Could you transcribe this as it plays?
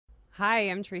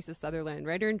Hi, I'm Teresa Sutherland,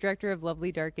 writer and director of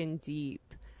Lovely, Dark, and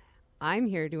Deep. I'm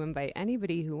here to invite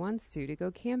anybody who wants to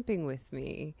go camping with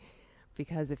me.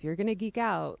 Because if you're going to geek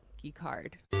out, geek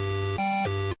hard.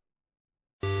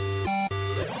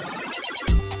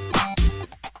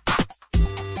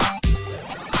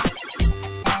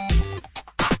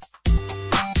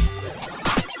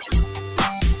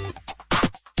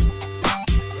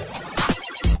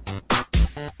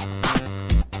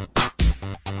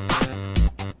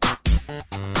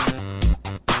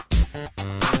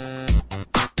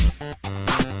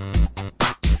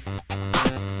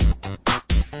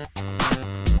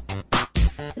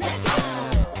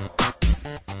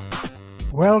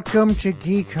 Welcome to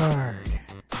Geek Hard.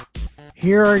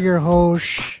 Here are your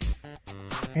hosts,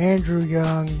 Andrew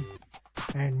Young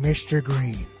and Mr.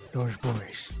 Green, those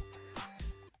boys.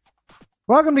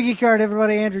 Welcome to Geek Hard,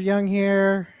 everybody. Andrew Young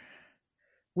here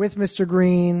with Mr.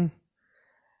 Green.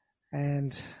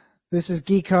 And this is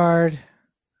Geek Hard.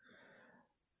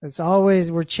 As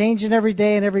always, we're changing every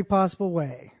day in every possible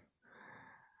way.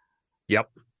 Yep.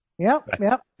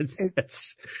 It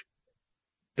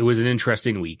was an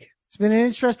interesting week. It's been an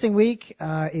interesting week.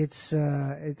 I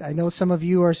know some of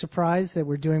you are surprised that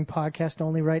we're doing podcast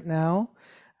only right now.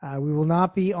 We will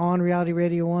not be on Reality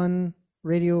Radio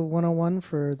 101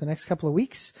 for the next couple of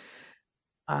weeks.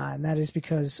 And that is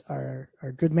because our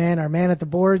good man, our man at the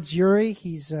boards, Yuri,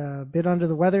 he's a bit under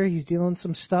the weather. He's dealing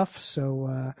some stuff.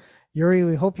 So, Yuri,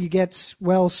 we hope you get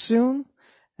well soon,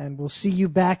 and we'll see you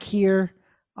back here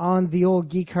on the old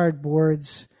Geek Hard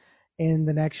boards in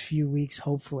the next few weeks,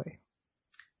 hopefully.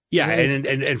 Yeah,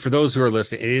 and for those who are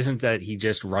listening, it isn't that he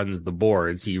just runs the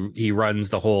boards. He runs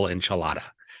the whole enchilada.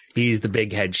 He's the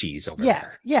big head cheese over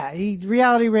there. Yeah.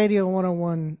 Reality Radio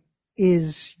 101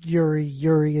 is Yuri.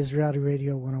 Yuri is Reality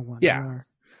Radio 101. Yeah.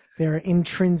 They're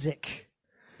intrinsic.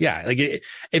 Yeah, like if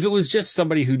it was just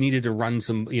somebody who needed to run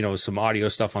some audio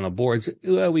stuff on the boards,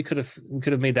 we could have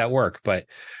made that work. But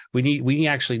we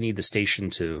actually need the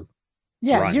station to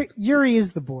run. Yuri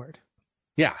is the board.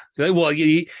 Yeah. Well,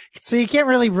 so you can't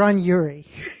really run Yuri.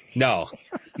 No,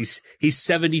 he's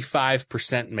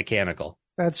 75% mechanical.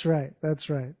 That's right. That's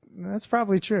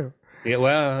probably true. Yeah.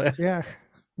 Well. Yeah.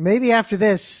 Maybe after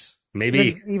this.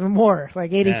 Maybe even more,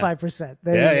 like 85%.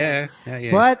 Yeah.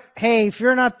 But hey,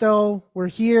 fear not though. We're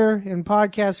here in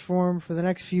podcast form for the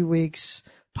next few weeks,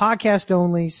 podcast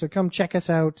only. So come check us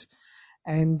out.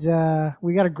 And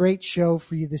we got a great show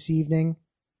for you this evening.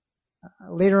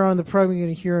 Later on in the program, you're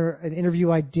going to hear an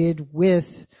interview I did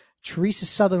with Teresa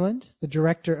Sutherland, the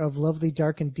director of Lovely,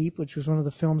 Dark, and Deep, which was one of the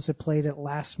films that played at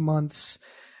last month's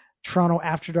Toronto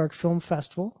After Dark Film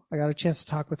Festival. I got a chance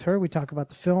to talk with her. We talk about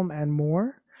the film and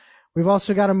more. We've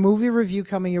also got a movie review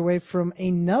coming your way from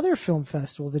another film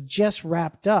festival that just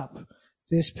wrapped up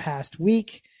this past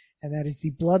week, and that is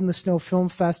the Blood in the Snow Film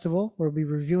Festival. We'll be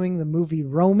reviewing the movie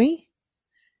ROMI.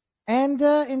 And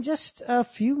in just a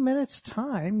few minutes'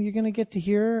 time, you're going to get to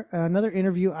hear another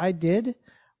interview I did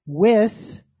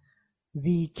with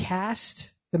the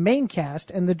cast, the main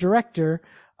cast, and the director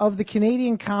of the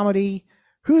Canadian comedy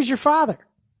Who's Your Father?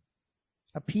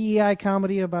 A PEI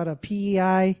comedy about a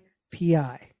PEI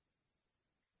PI.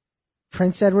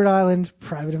 Prince Edward Island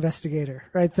private investigator,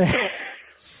 right there.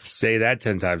 Say that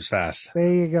 10 times fast.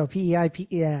 There you go. PEI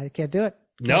PEI. Can't do it.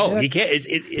 No, you can't.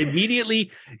 It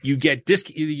immediately you get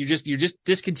you're just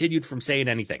discontinued from saying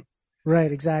anything.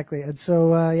 Right, exactly. And so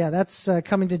that's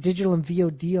coming to digital and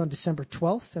VOD on December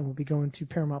 12th, and we'll be going to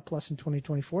Paramount Plus in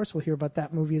 2024. So we'll hear about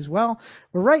that movie as well.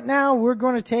 But right now, we're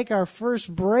going to take our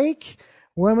first break.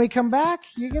 When we come back,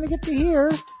 you're going to get to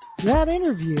hear that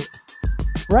interview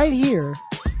right here,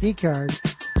 Geek Hard.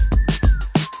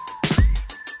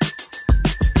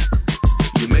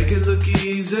 You make it look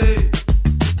easy.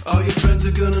 All your friends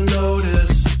are gonna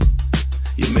notice.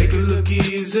 You make it look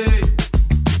easy.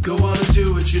 Go on and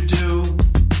do what you do.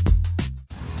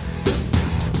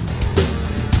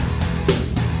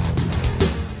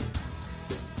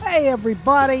 Hey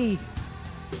everybody,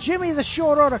 Jimmy the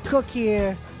Short Order Cook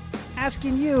here,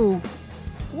 asking you,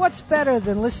 what's better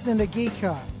than listening to Geek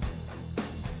Hard?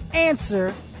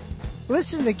 Answer,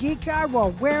 listen to Geek Hard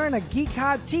while wearing a Geek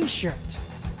Hard t-shirt.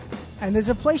 And there's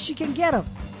a place you can get them.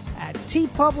 At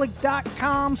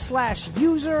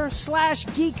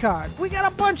tpublic.com/user/geekcard. We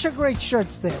got a bunch of great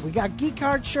shirts there. We got Geek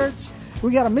Hard shirts.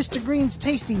 We got a Mr. Green's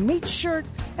Tasty Meat shirt.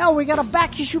 Hell, we got a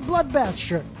Back Issue Bloodbath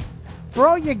shirt. For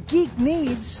all your geek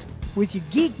needs with your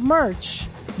geek merch,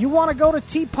 you want to go to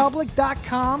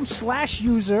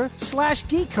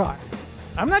tpublic.com/user/geekcard.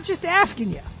 I'm not just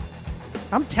asking you.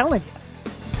 I'm telling you.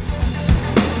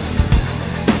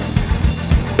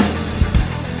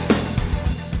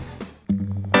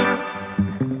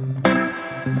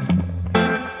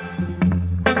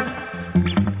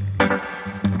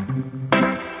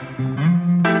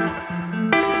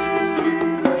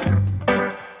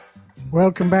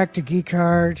 Welcome back to Geek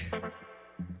Hard.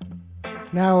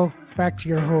 Now back to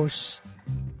your hosts,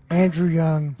 Andrew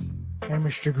Young and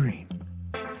Mr. Green.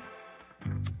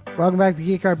 Welcome back to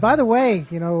Geek Hard. By the way,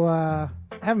 I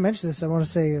haven't mentioned this. I want to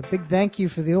say a big thank you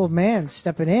for the old man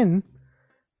stepping in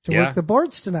to work the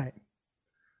boards tonight.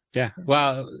 Yeah,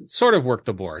 well, sort of work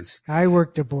the boards. I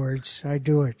work the boards. I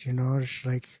do it, it's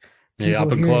like...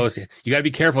 Up and close. You got to be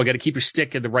careful. You got to keep your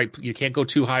stick in the right. You can't go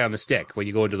too high on the stick when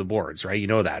you go into the boards, right? You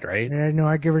know that, right? Yeah, no,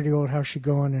 I give her the old how's she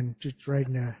going and just right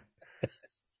in the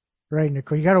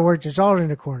you got to work. It's all in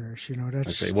the corners,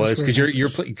 That's well, it's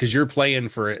because you're playing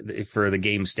for the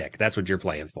game stick. That's what you're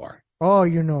playing for. Oh,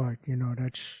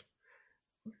 that's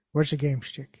what's a game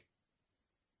stick?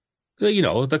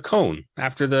 The cone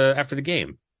after the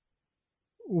game.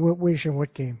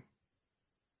 What game?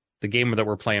 The game that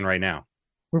we're playing right now.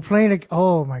 We're playing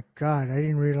oh my God, I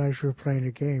didn't realize we were playing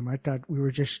a game. I thought we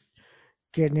were just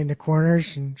getting in the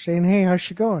corners and saying, hey, how's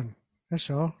she going? That's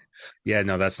all. Yeah,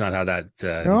 no, that's not how that,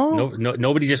 no,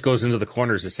 nobody just goes into the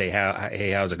corners to say,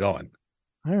 hey, how's it going?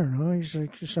 I don't know. He's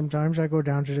like, sometimes I go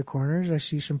down to the corners, I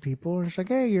see some people, and it's like,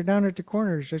 hey, you're down at the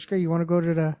corners. That's great. You want to go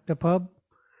to the pub?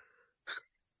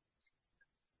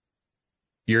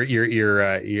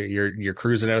 You're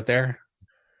cruising out there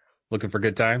looking for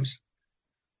good times?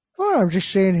 Well, I'm just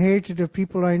saying hey to the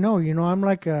people I know. I'm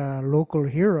like a local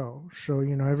hero. So,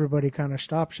 everybody kind of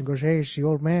stops and goes, hey, it's the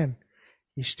old man.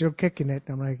 He's still kicking it.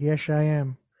 And I'm like, yes, I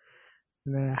am.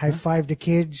 And then I high five the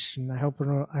kids and I help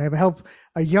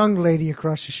a young lady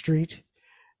across the street.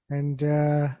 And,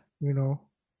 I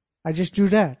just do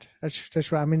that.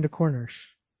 That's why I'm in the corners.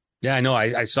 Yeah, I know.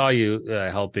 I saw you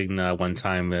helping one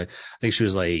time. I think she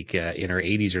was like in her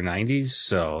 80s or 90s.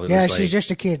 So yeah, she's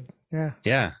just a kid. Yeah.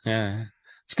 Yeah.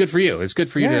 It's good for you. It's good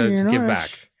for you to give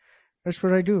back. That's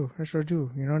what I do.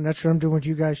 And that's what I'm doing with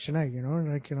you guys tonight,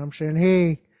 I'm saying,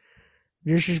 hey,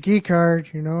 this is Geek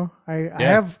Hard, I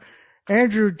have,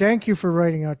 Andrew, thank you for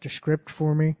writing out the script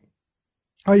for me.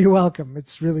 Oh, you're welcome.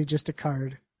 It's really just a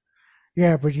card.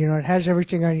 Yeah, but it has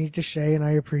everything I need to say and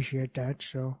I appreciate that.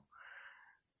 So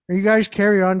you guys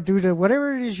carry on, do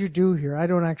whatever it is you do here. I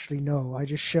don't actually know. I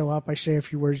just show up, I say a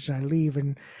few words and I leave,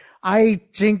 and I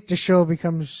think the show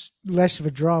becomes less of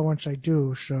a draw once I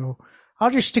do, so I'll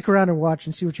just stick around and watch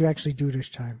and see what you actually do this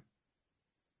time.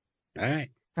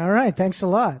 All right, thanks a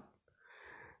lot.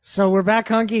 So we're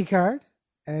back on Geek Hard,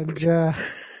 and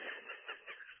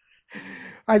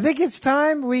I think it's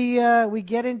time we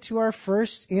get into our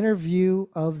first interview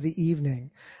of the evening.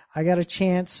 I got a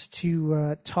chance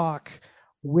to talk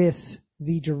with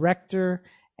the director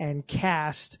and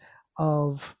cast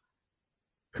of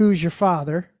Who's Your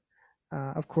Father?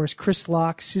 Of course, Chris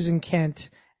Locke, Susan Kent,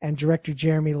 and director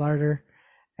Jeremy Larter.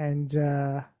 And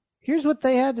here's what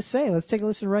they had to say. Let's take a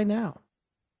listen right now.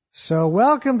 So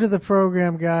welcome to the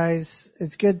program, guys.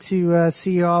 It's good to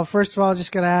see you all. First of all,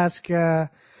 just got to ask,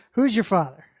 who's your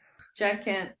father? Jack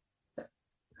Kent.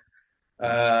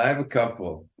 I have a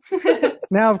couple.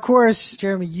 Now, of course,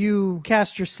 Jeremy, you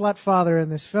cast your slut father in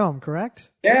this film, correct?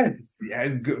 Yeah.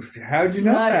 How'd you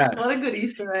know that? What a good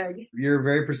Easter egg. You're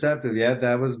very perceptive. Yeah,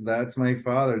 that's my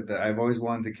father. I've always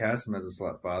wanted to cast him as a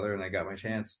slut father, and I got my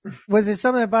chance. Was it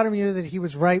something about him that he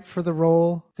was ripe for the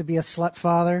role to be a slut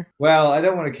father? Well, I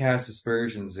don't want to cast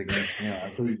aspersions against,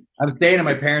 I'm staying at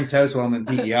my parents' house while I'm in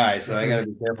PEI, so I got to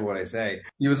be careful what I say.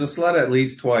 He was a slut at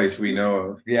least twice, we know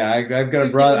of. Yeah, I've got a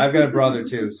brother. I've got a brother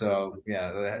too, so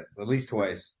yeah, at least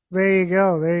twice. There you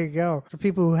go. For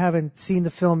people who haven't seen the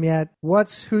film yet,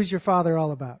 what's Who's Your Father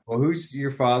all about? Well, Who's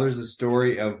Your Father is a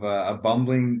story of a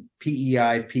bumbling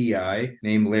PEI PI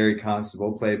named Larry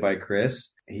Constable, played by Chris.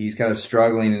 He's kind of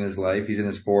struggling in his life. He's in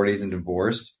his 40s and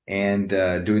divorced and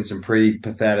doing some pretty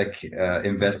pathetic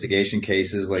investigation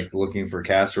cases, like looking for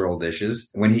casserole dishes.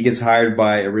 When he gets hired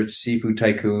by a rich seafood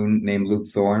tycoon named Luke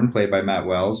Thorne, played by Matt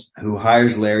Wells, who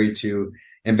hires Larry to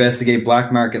investigate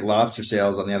black market lobster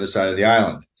sales on the other side of the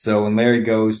island. So when Larry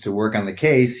goes to work on the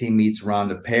case, he meets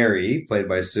Rhonda Perry, played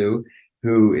by Sue,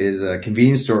 who is a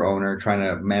convenience store owner trying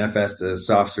to manifest a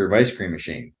soft serve ice cream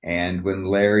machine. And when when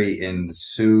Larry and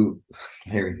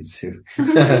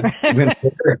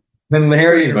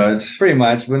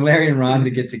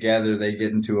Rhonda get together, they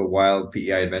get into a wild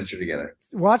PEI adventure together.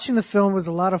 Watching the film was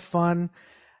a lot of fun.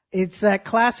 It's that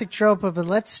classic trope of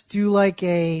let's do like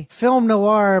a film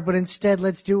noir, but instead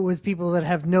let's do it with people that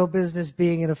have no business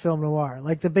being in a film noir,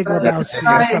 like The Big Lebowski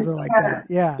or something like that.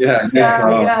 Yeah, that's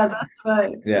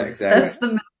right. Yeah, exactly. That's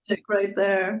the magic right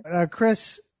there.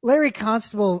 Chris, Larry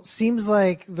Constable seems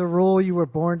like the role you were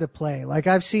born to play. Like,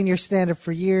 I've seen your stand-up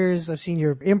for years. I've seen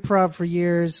your improv for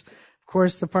years. Of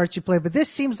course, the parts you play. But this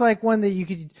seems like one that you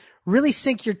could really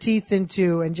sink your teeth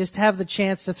into and just have the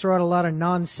chance to throw out a lot of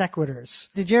non sequiturs.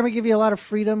 Did Jeremy give you a lot of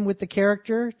freedom with the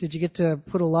character? Did you get to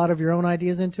put a lot of your own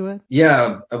ideas into it?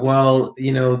 Yeah, well,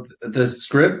 the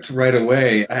script right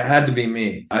away, it had to be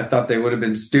me. I thought they would have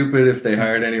been stupid if they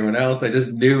hired anyone else. I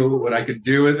just knew what I could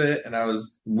do with it, and I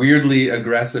was weirdly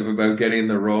aggressive about getting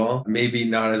the role. Maybe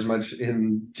not as much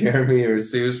in Jeremy or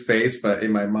Sue's face, but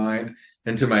in my mind.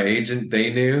 And to my agent,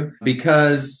 they knew,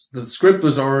 because the script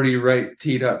was already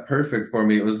teed up perfect for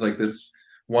me. It was like this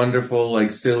wonderful,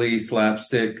 like silly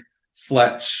slapstick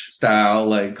Fletch style,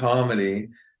 like comedy.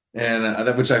 And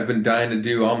that, which I've been dying to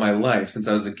do all my life since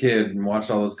I was a kid, and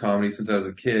watched all those comedies since I was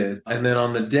a kid. And then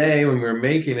on the day when we were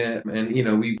making it,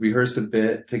 and we rehearsed a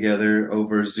bit together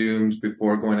over Zooms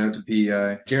before going out to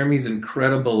PEI. Jeremy's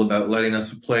incredible about letting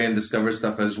us play and discover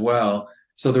stuff as well.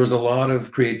 So there was a lot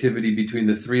of creativity between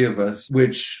the three of us,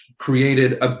 which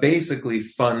created a basically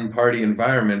fun party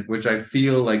environment, which I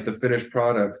feel like the finished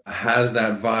product has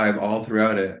that vibe all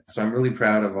throughout it. So I'm really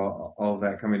proud of all of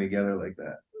that coming together like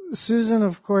that. Susan,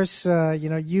 of course,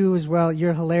 you as well,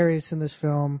 you're hilarious in this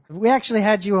film. We actually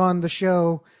had you on the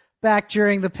show back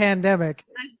during the pandemic.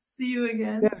 Nice to see you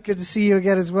again. Yeah, it's good to see you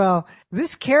again as well.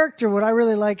 This character, what I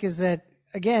really like is that,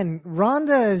 again,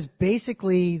 Rhonda is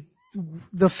basically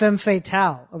the femme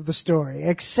fatale of the story,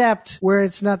 except where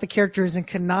it's not the character isn't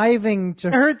conniving to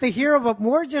hurt the hero, but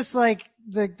more just like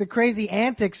the crazy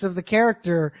antics of the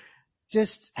character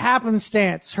just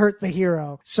happenstance hurt the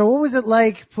hero. So what was it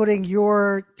like putting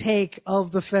your take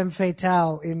of the femme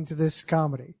fatale into this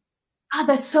comedy?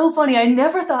 That's so funny. I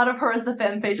never thought of her as the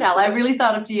femme fatale. I really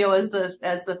thought of Dio as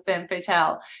the femme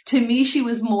fatale. To me, she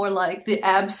was more like the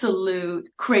absolute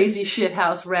crazy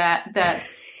shithouse rat that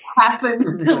happens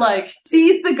to like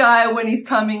sees the guy when he's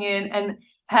coming in and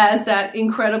has that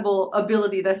incredible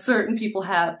ability that certain people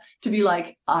have to be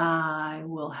like, I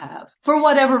will have, for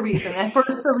whatever reason. And first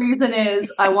the reason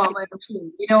is I want my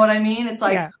machine. You know what I mean? It's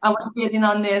like, I want to get in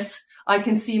on this. I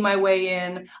can see my way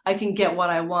in. I can get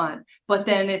what I want. But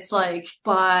then it's like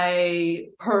by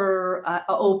her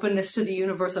openness to the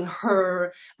universe and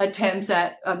her attempts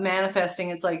at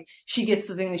manifesting, it's like she gets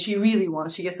the thing that she really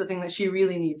wants. She gets the thing that she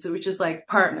really needs, which is like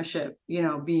partnership,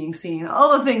 being seen,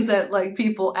 all the things that like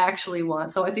people actually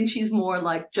want. So I think she's more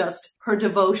like just her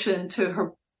devotion to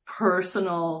her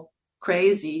personal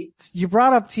crazy. You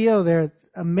brought up Tio there.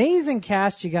 Amazing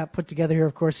cast you got put together here.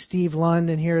 Of course, Steve Lund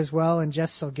in here as well, and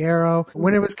Jess Salguero.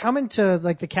 When it was coming to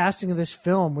like the casting of this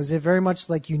film, was it very much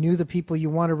like you knew the people you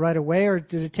wanted right away, or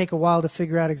did it take a while to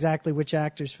figure out exactly which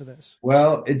actors for this?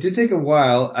 Well, it did take a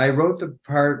while. I wrote the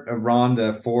part of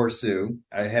Rhonda for Sue.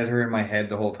 I had her in my head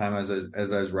the whole time as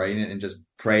I was writing it, and just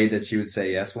prayed that she would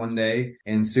say yes one day.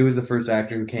 And Sue was the first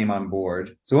actor who came on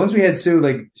board. So once we had Sue,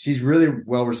 like, she's really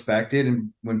well respected.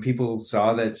 And when people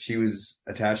saw that she was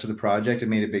attached to the project, it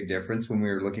made a big difference when we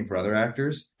were looking for other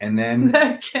actors. And then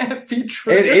that can't be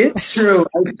true. It is true.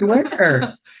 I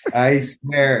swear. I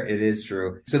swear it is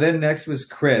true. So then next was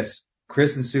Chris.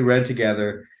 Chris and Sue read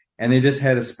together, and they just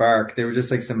had a spark. There was just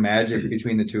like some magic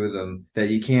between the two of them that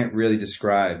you can't really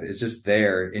describe. It's just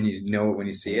there, and you know it when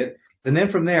you see it. And then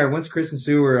from there, once Chris and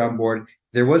Sue were on board,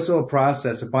 there was still a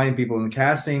process of finding people in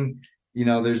casting.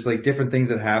 There's like different things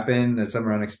that happen, and some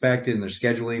are unexpected, and there's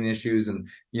scheduling issues. And,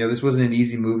 this wasn't an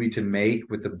easy movie to make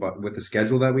with the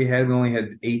schedule that we had. We only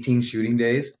had 18 shooting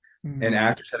days, and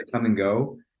actors had to come and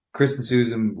go. Chris and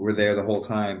Susan were there the whole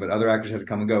time, but other actors had to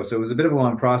come and go. So it was a bit of a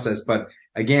long process. But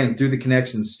again, through the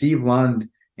connections, Steve Lund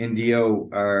and Dio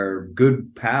are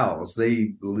good pals.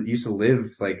 They used to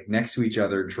live like next to each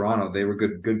other in Toronto. They were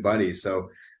good buddies. So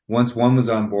once one was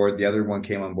on board, the other one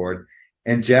came on board.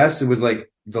 And Jess, it was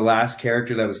like the last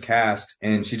character that was cast,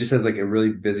 and she just has like a really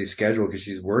busy schedule because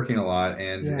she's working a lot.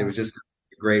 And it was just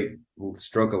a great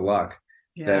stroke of luck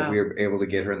that we were able to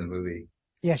get her in the movie.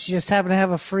 Yeah, she just happened to have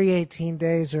a free 18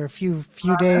 days or a few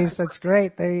days. That's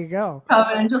great. There you go. Come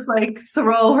and just like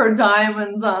throw her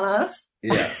diamonds on us.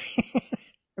 Yeah.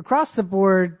 Across the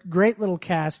board, great little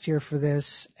cast here for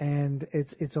this, and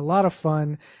it's a lot of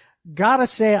fun. Gotta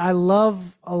say, I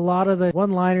love a lot of the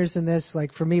one-liners in this.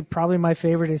 Like for me, probably my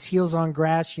favorite is "Heels on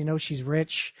grass." She's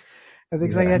rich, and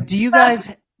things like that. Do you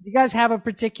guys have a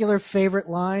particular favorite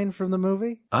line from the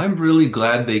movie? I'm really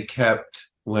glad they kept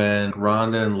when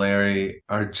Rhonda and Larry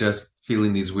are just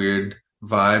feeling these weird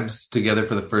vibes together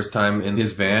for the first time in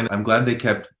his van. I'm glad they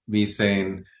kept me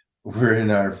saying, we're in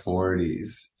our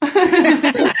 40s.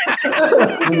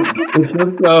 It's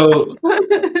just so,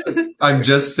 I'm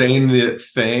just saying the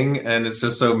thing, and it's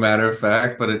just so matter of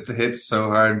fact, but it hits so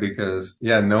hard because,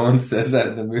 no one says that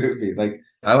in the movie. Like,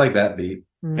 I like that beat.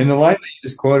 And the line that you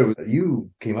just quoted was,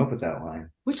 you came up with that line.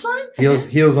 Which line?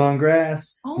 Heels on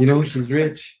grass. Oh you know she's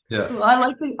rich. Yeah. Ooh, I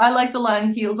like the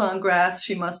line, heels on grass,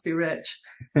 she must be rich.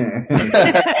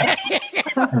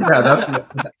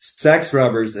 Sex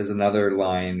rubbers is another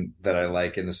line that I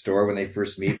like in the store when they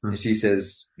first meet. She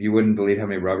says, you wouldn't believe how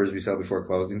many rubbers we sell before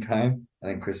closing time.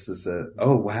 And then Chris says,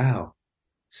 oh, wow.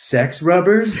 Sex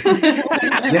rubbers?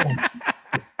 Yeah.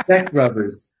 Sex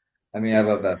rubbers. I mean, I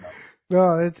love that.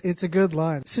 No, it's a good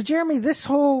line. So Jeremy, this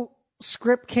whole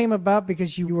script came about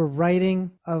because you were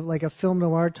writing like a film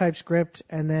noir type script,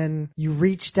 and then you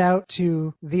reached out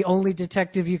to the only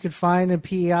detective you could find in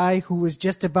PEI who was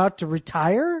just about to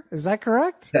retire. Is that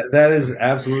correct? That is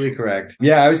absolutely correct.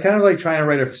 Yeah, I was kind of like trying to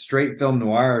write a straight film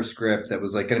noir script that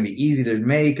was like going to be easy to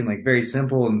make and like very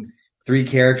simple, and 3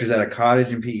 characters at a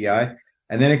cottage in PEI.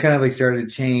 And then it kind of like started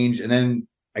to change, and then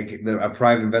a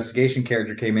private investigation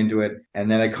character came into it,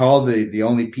 and then I called the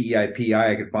only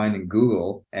PEI I could find in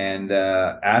Google and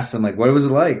asked him, like, what was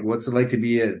it like? What's it like to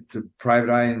be a private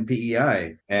eye in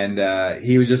PEI? And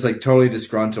he was just like totally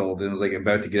disgruntled and was like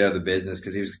about to get out of the business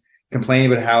because he was complaining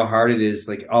about how hard it is.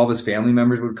 Like all of his family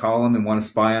members would call him and want to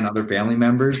spy on other family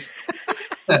members.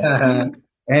 And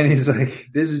he's like,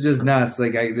 this is just nuts.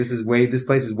 Like this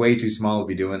place is way too small to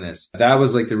be doing this. That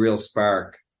was like the real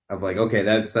spark of like, okay,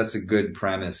 that's a good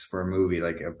premise for a movie,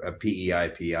 like a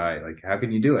PEI. Like, how can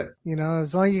you do it? You know,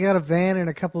 as long as you got a van and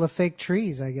a couple of fake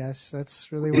trees, I guess.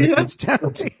 That's really what it comes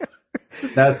down to.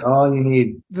 That's all you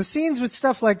need. The scenes with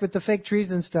stuff like with the fake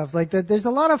trees and stuff like that, there's a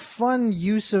lot of fun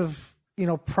use of,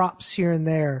 props here and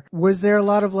there. Was there a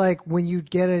lot of like when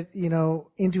you'd get it,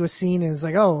 into a scene and it's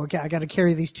like, oh, okay, I got to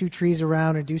carry these 2 trees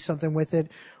around and do something with it?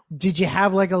 Did you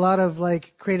have like a lot of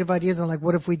like creative ideas on like,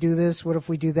 what if we do this? What if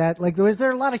we do that? Like, was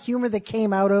there a lot of humor that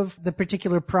came out of the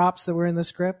particular props that were in the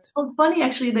script? Well, funny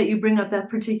actually that you bring up that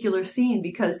particular scene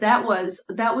because that was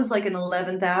like an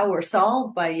 11th hour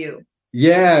solved by you.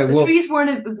 Yeah. The trees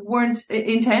weren't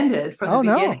intended from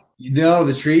the beginning. No,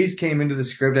 the trees came into the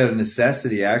script out of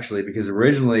necessity actually, because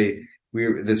originally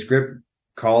the script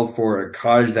called for a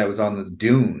cottage that was on the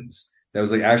dunes. That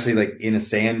was like actually like in a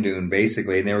sand dune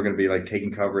basically, and they were going to be like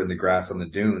taking cover in the grass on the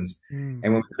dunes. And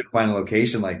when we could find a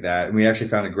location like that, and we actually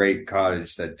found a great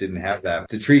cottage that didn't have that,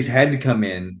 the trees had to come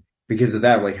in because of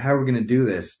that. Like, how are we going to do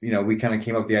this? We kind of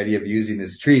came up with the idea of using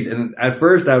these trees. And at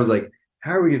first I was like,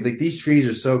 how are we going to, like, these trees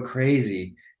are so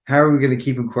crazy. How are we going to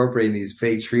keep incorporating these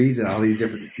fake trees and all these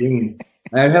different scenes?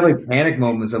 And I'd have like panic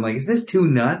moments. I'm like, is this too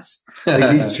nuts?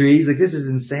 Like these trees, like this is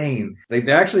insane. Like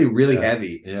they're actually really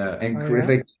heavy. Yeah. And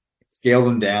like, scale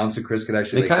them down so Chris could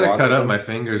actually. They kind of cut up my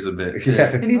fingers a bit.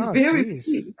 Yeah. And he's very.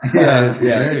 Yeah.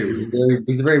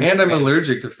 He's very. And I'm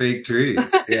allergic to fake trees.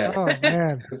 Yeah. Oh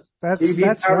man,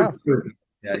 that's rough.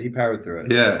 Yeah, he powered through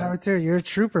it. Yeah. Power through. You're a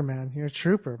trooper, man. You're a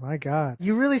trooper. My God,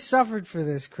 you really suffered for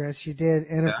this, Chris. You did,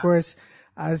 and of course,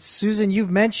 Susan, you've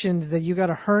mentioned that you got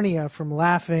a hernia from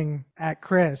laughing at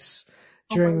Chris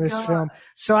during this film.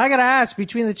 So I got to ask,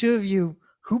 between the two of you,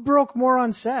 who broke more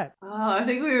on set? Oh, I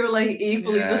think we were like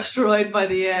equally destroyed by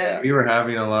the end. We were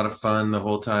having a lot of fun the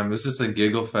whole time. It was just a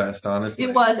giggle fest, honestly.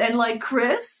 It was. And like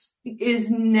Chris is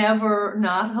never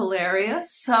not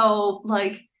hilarious. So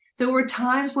like there were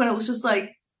times when it was just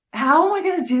like, how am I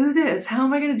going to do this? How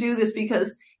am I going to do this?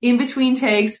 Because in between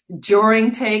takes,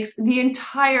 during takes, the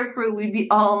entire crew, we'd be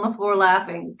all on the floor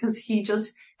laughing because he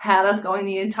just had us going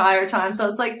the entire time. So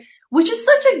it's like, which is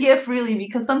such a gift really,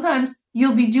 because sometimes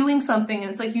you'll be doing something and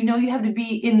it's like, you have to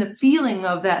be in the feeling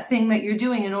of that thing that you're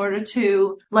doing in order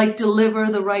to like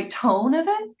deliver the right tone of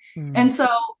it. And so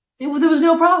there was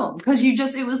no problem because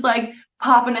it was like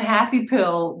popping a happy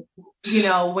pill,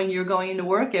 when you're going into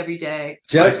work every day.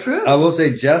 That's true. I will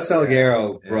say Jess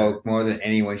Salguero broke more than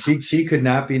anyone. She could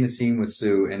not be in a scene with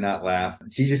Sue and not laugh.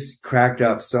 She just cracked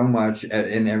up so much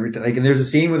in every time. Like, and there's a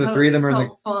scene where the three of them are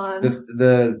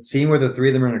the scene where the three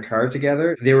of them are in a car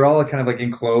together. They were all kind of like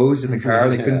enclosed in the car.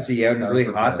 They couldn't see out. And it was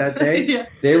really hot that day.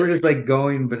 They were just like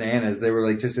going bananas. They were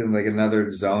like just in like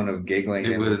another zone of giggling.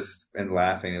 And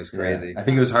laughing. It was crazy. Yeah. I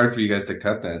think it was hard for you guys to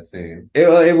cut that scene. It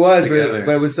was, but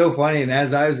it was so funny. And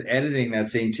as I was editing that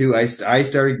scene too, I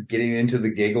started getting into the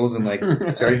giggles and like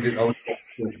starting to go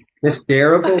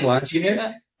hysterical watching it.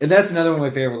 And that's another one of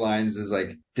my favorite lines is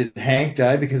like, did Hank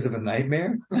die because of a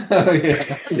nightmare? Oh yeah.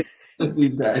 He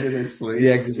died in his sleep.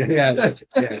 Yeah.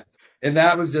 And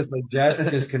that was just like Jess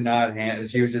just could not handle.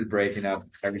 She was just breaking up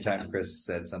every time Chris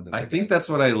said something. I think that's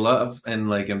what I love, and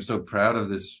like I'm so proud of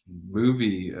this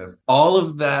movie. All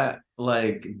of that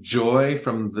like joy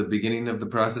from the beginning of the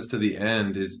process to the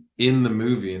end is in the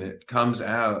movie, and it comes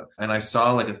out. And I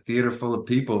saw like a theater full of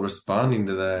people responding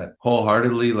to that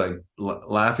wholeheartedly, like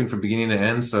laughing from beginning to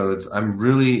end. So I'm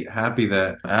really happy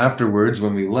that afterwards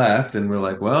when we left and we're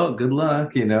like, well, good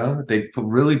luck, they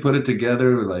really put it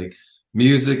together, like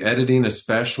music, editing,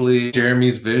 especially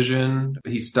Jeremy's vision.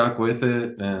 He stuck with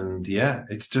it. And yeah,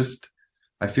 it's just,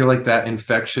 I feel like that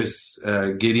infectious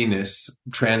giddiness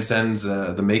transcends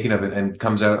the making of it and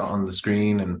comes out on the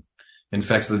screen and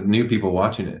infects the new people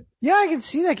watching it. Yeah, I can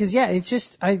see that because it's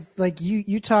just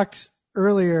you talked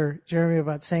earlier, Jeremy,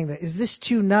 about saying that is this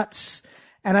too nuts?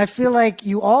 And I feel like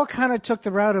you all kind of took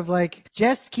the route of like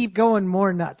just keep going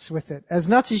more nuts with it, as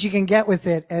nuts as you can get with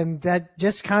it, and that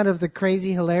just kind of the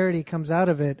crazy hilarity comes out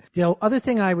of it. The other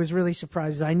thing I was really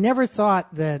surprised is I never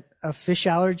thought that a fish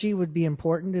allergy would be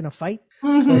important in a fight.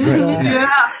 Mm-hmm.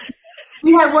 Yeah.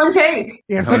 We had one take.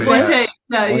 Yeah, one take. One take.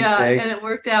 And it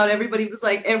worked out. Everybody was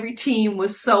like, every team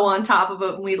was so on top of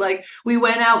it. And we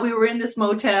went out, we were in this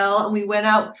motel and we went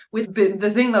out with the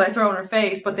thing that I throw in her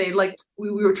face, but we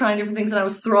were trying different things and I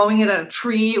was throwing it at a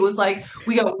tree. It was like,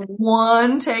 we got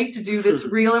one take to do this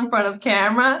real in front of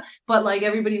camera, but like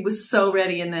everybody was so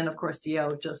ready. And then of course,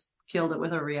 Dio just killed it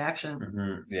with her reaction.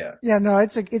 Mm-hmm. Yeah. Yeah, no,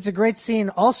 it's a great scene.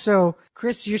 Also,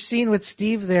 Chris, your scene with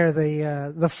Steve there,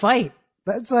 the fight,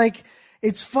 that's like,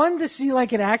 it's fun to see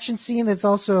like an action scene that's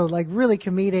also like really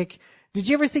comedic. Did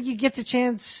you ever think you'd get the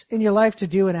chance in your life to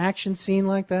do an action scene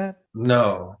like that?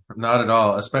 No, not at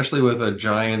all. Especially with a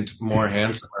giant, more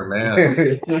handsomer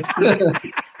man.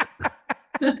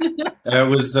 It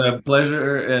was a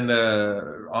pleasure and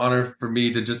an honor for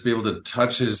me to just be able to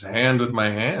touch his hand with my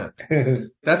hand.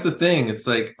 That's the thing. It's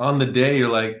like on the day you're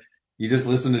like, you just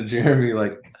listen to Jeremy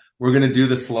like, we're going to do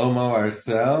the slow-mo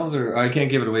ourselves, or I can't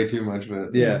give it away too much,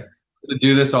 but yeah. To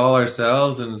do this all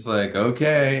ourselves, and it's like,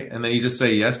 okay, and then you just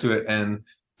say yes to it and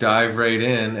dive right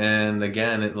in, and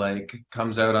again it like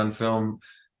comes out on film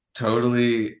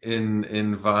totally in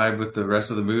vibe with the rest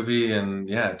of the movie, and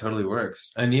yeah, it totally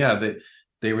works. And yeah,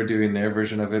 they were doing their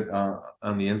version of it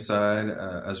on the inside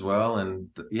as well, and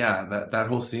yeah, that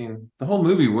whole scene, the whole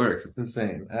movie works. It's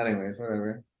insane. Anyways,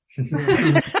 whatever.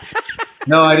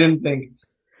 No, I didn't think.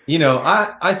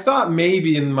 I thought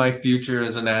maybe in my future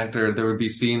as an actor, there would be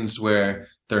scenes where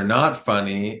they're not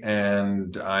funny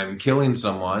and I'm killing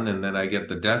someone and then I get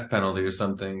the death penalty or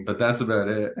something, but that's about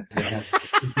it.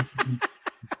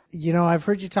 I've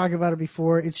heard you talk about it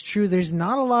before. It's true. There's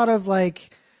not a lot of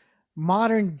like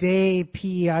modern day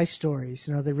PEI stories,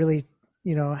 that really,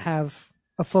 have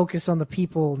a focus on the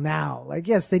people now. Like,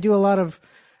 yes, they do a lot of,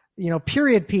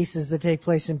 period pieces that take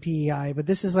place in PEI, but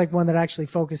this is like one that actually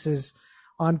focuses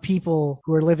on people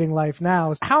who are living life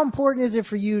now. How important is it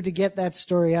for you to get that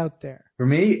story out there? For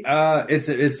me,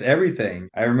 it's everything.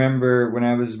 I remember when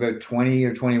I was about 20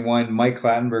 or 21, Mike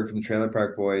Clattenburg from the Trailer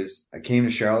Park Boys, I came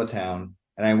to Charlottetown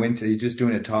and I went to, he's just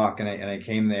doing a talk and I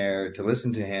came there to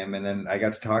listen to him. And then I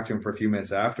got to talk to him for a few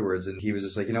minutes afterwards. And he was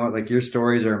just like, you know what, like your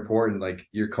stories are important. Like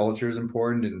your culture is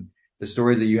important. And the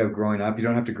stories that you have growing up, you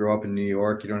don't have to grow up in New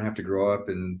York. You don't have to grow up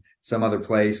in some other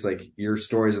place. Like your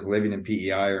stories of living in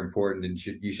PEI are important and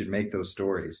you should make those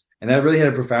stories. And that really had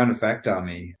a profound effect on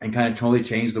me and kind of totally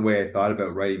changed the way I thought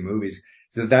about writing movies.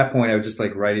 So at that point, I was just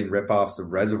like writing ripoffs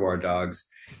of Reservoir Dogs,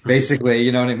 basically,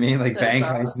 you know what I mean? Like Bank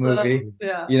Heist movie,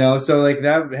 yeah. So like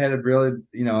that had a really,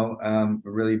 a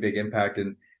really big impact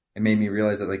and it made me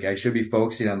realize that like I should be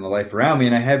focusing on the life around me.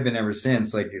 And I have been ever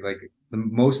since. Like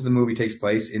most of the movie takes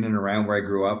place in and around where I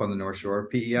grew up on the North Shore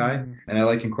of PEI. And I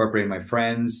like incorporating my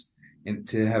friends and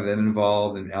to have them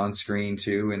involved and on screen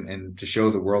too, and to show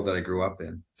the world that I grew up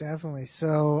in. Definitely.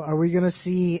 So are we going to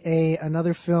see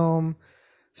another film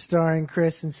starring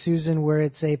Chris and Susan where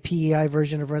it's a PEI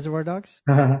version of Reservoir Dogs?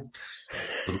 We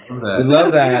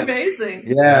love that. Amazing.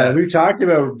 Yeah, we've talked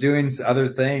about doing other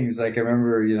things. Like I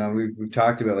remember, we've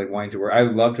talked about like wanting to work. I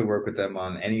would love to work with them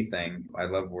on anything. I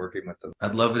love working with them.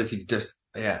 I'd love it if you just,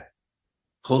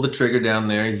 pull the trigger down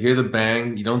there. You hear the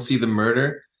bang. You don't see the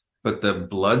murder, but the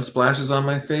blood splashes on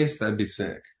my face. That'd be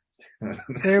sick.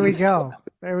 There we go.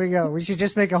 We should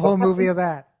just make a whole movie of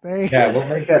that. There you go.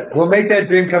 We'll make that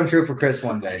dream come true for Chris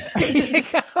one day.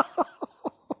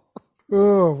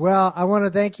 Oh, well, I want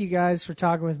to thank you guys for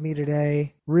talking with me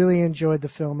today. Really enjoyed the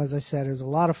film, as I said. It was a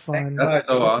lot of fun. That's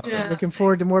so awesome. Yeah. Looking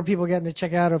forward to more people getting to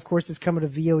check it out. Of course, it's coming to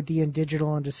VOD and digital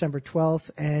on December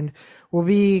 12th, and will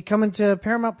be coming to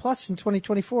Paramount Plus in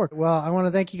 2024. Well, I want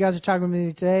to thank you guys for talking with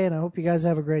me today, and I hope you guys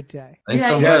have a great day. Thanks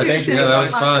so you much. too. Thank you. Thanks That so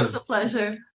was much. fun. It was a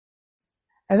pleasure.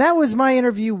 And that was my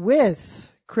interview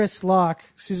with Chris Locke,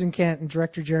 Susan Kent, and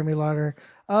director Jeremy Lauder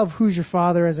of Who's Your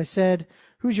Father. As I said,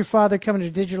 Who's Your Father coming to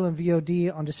digital and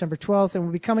VOD on December 12th, and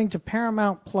will be coming to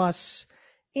Paramount Plus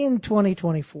in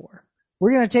 2024.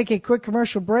 We're going to take a quick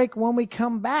commercial break. When we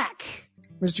come back,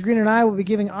 Mr. Green and I will be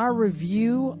giving our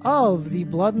review of the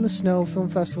Blood in the Snow Film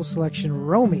Festival selection,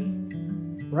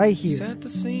 ROMI, right here. Set the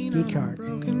scene Geek of a Card.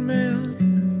 broken man,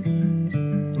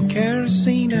 and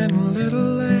kerosene and a little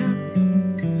lamp,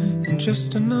 and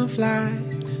just enough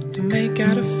light to make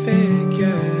out a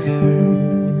figure.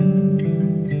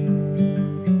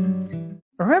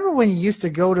 Remember when you used to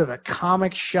go to the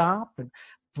comic shop and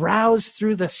browse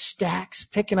through the stacks,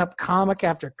 picking up comic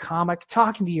after comic,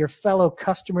 talking to your fellow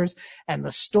customers and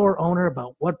the store owner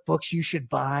about what books you should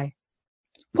buy?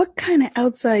 What kind of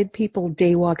outside people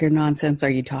daywalker nonsense are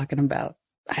you talking about?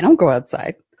 I don't go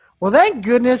outside. Well, thank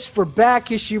goodness for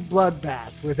Back Issue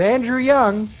Bloodbath with Andrew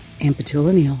Young, And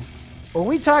Petula Neal. where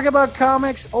we talk about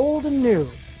comics old and new,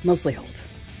 Mostly old.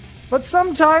 but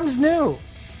sometimes new.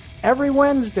 Every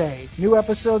Wednesday, new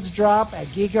episodes drop at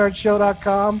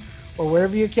geekartshow.com or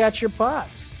wherever you catch your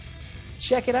pods.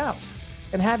 Check it out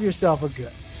and have yourself a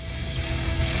good.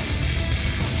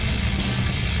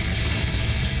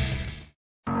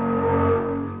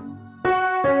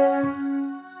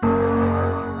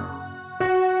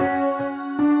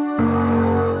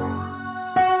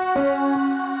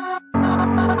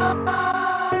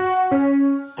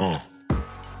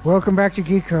 Welcome back to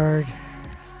Geek Card.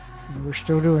 We're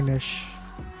still doing this.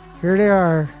 Here they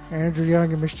are, Andrew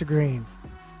Young and Mr. Green.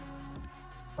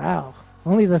 Wow.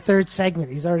 Only the third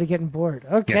segment. He's already getting bored.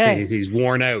 Yeah, Okay. he's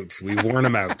worn out. We've worn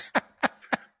him out.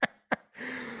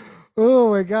 Oh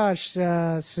my gosh.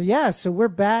 So we're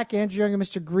back. Andrew Young and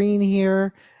Mr. Green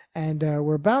here. And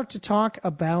we're about to talk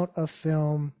about a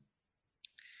film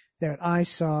that I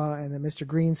saw and that Mr.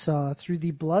 Green saw through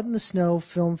the Blood in the Snow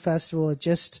Film Festival. It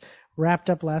just wrapped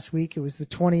up last week. It was the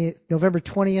November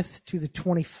 20th to the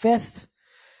 25th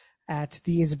at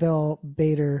the Isabel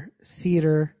Bader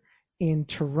Theater in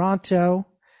Toronto.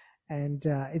 And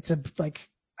it's a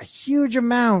huge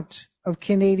amount of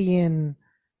Canadian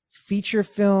feature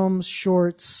films,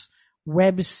 shorts,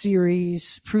 web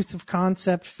series, proof of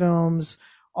concept films,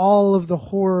 all of the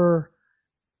horror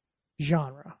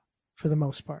genre for the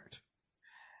most part.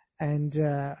 And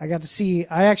I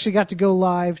actually got to go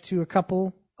live to a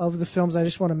couple of the films. I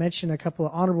just want to mention a couple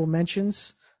of honorable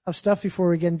mentions of stuff before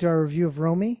we get into our review of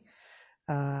ROMI.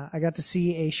 I got to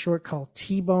see a short called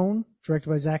T-Bone, directed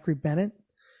by Zachary Bennett,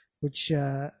 which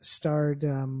starred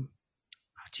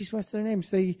what's their names?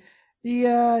 The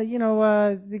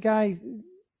guy,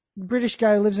 British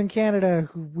guy who lives in Canada,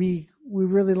 who we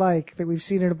really like, that we've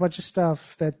seen in a bunch of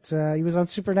stuff. That he was on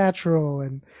Supernatural,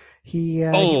 and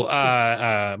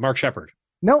Mark Shepard.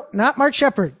 No, not Mark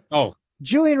Shepard. Oh,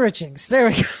 Julian Richings. There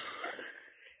we go.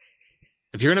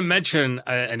 if you're going to mention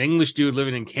an English dude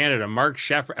living in Canada, Mark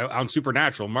Shepard on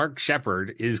Supernatural, Mark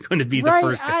Shepard is going to be the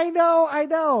first guy. I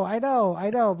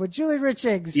know. But Julian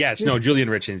Richings. Yes, no, Julian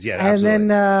Richings. Yeah, and absolutely.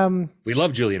 then We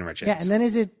love Julian Richings. yeah, and then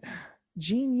is it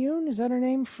Jean Yoon? Is that her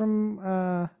name from?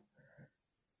 Oh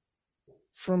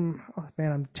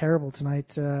man, I'm terrible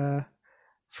tonight.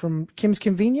 From Kim's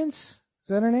Convenience. Is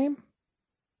that her name?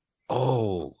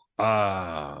 Oh,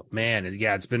 man,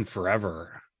 yeah, it's been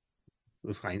forever.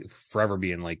 Forever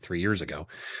being like 3 years ago.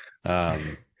 Well,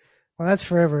 that's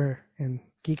forever in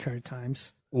Geek Card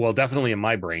times. Well, definitely in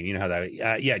my brain. You know how that,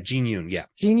 yeah, Gene Yoon, yeah.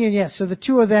 Gene Yoon, yeah. So the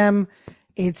two of them,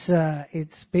 it's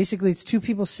basically two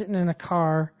people sitting in a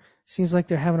car. Seems like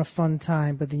they're having a fun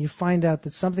time, but then you find out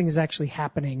that something is actually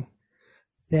happening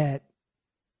that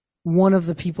one of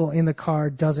the people in the car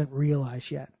doesn't realize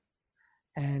yet.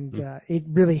 And it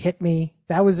really hit me.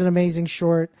 That was an amazing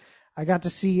short. I got to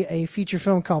see a feature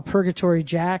film called Purgatory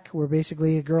Jack, where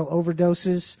basically a girl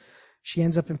overdoses. She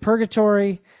ends up in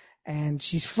purgatory, and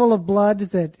she's full of blood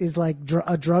that is like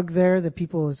a drug there that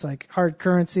people, it's like hard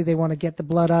currency. They want to get the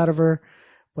blood out of her.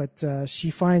 But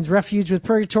she finds refuge with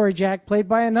Purgatory Jack, played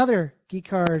by another Geek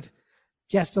Card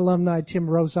guest alumni, Tim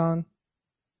Rozon.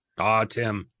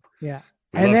 Tim. Yeah.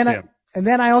 We love Tim. And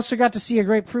then I also got to see a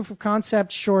great proof of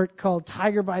concept short called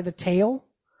Tiger by the Tail,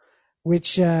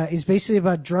 which is basically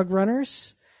about drug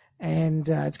runners. And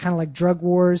it's kind of like drug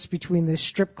wars between the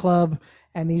strip club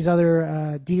and these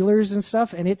other dealers and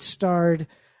stuff. And it starred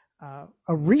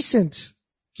a recent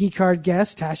Geek Card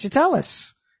guest, Tasha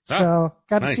Tellis. So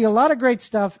got to nice. see a lot of great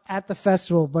stuff at the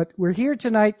festival, but we're here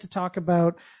tonight to talk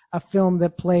about a film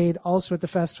that played also at the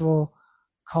festival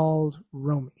called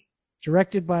ROMI.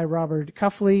 Directed by Robert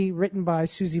Cuffley, written by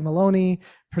Susie Maloney,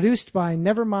 produced by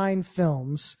Nevermind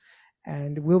Films,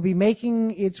 and will be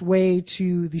making its way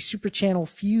to the Super Channel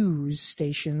Fuse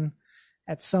station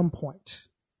at some point.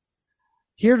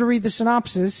 Here to read the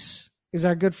synopsis is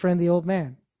our good friend, the old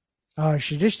man. Oh,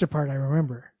 this is the part I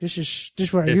remember. This is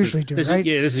what I usually do, right?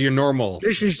 This is your normal.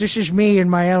 This is me in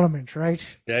my element, right?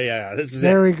 Yeah. This is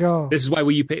there it. We go. This is why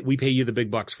we pay you the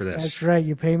big bucks for this. That's right.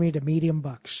 You pay me the medium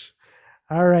bucks.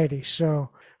 Alrighty,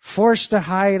 so forced to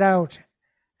hide out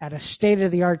at a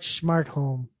state-of-the-art smart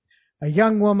home, a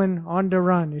young woman on the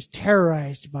run is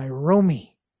terrorized by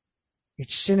ROMI,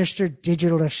 its sinister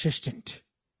digital assistant.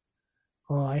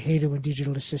 Oh, I hate it when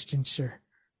digital assistants are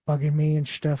bugging me and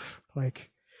stuff. Like,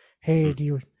 hey, do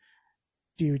you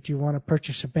want to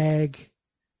purchase a bag?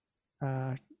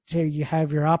 Say you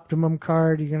have your Optimum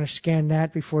card, you're going to scan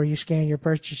that before you scan your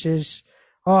purchases.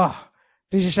 Oh,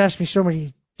 they just ask me so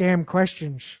many damn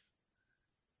questions.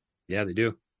 Yeah, they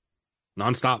do.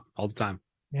 Nonstop, all the time.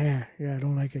 Yeah, I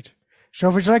don't like it. So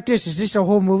if it's like this, is this a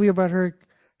whole movie about her,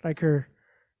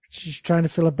 she's trying to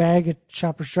fill a bag at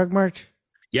Shoppers Drug Mart?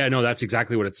 Yeah, no, that's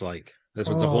exactly what it's like. That's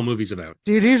what the whole movie's about.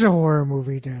 It is a horror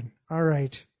movie then. All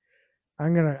right. I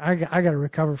gotta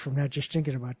recover from that just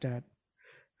thinking about that.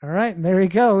 All right, and there he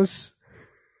goes.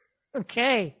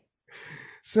 Okay.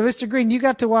 So Mr. Green, you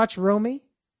got to watch ROMI?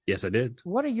 Yes, I did.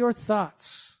 What are your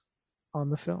thoughts on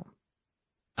the film?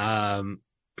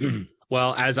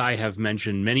 Well, as I have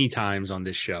mentioned many times on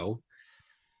this show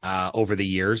over the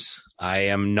years, I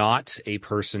am not a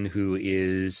person who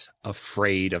is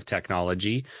afraid of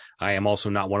technology. I am also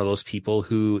not one of those people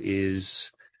who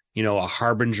is, a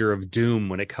harbinger of doom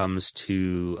when it comes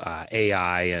to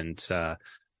AI and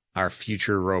our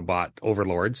future robot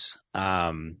overlords.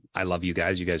 I love you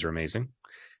guys. You guys are amazing.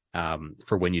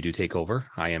 For when you do take over,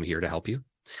 I am here to help you.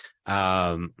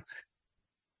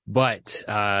 But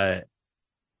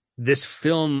this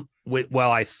film,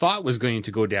 while I thought was going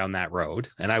to go down that road,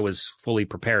 and I was fully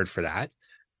prepared for that,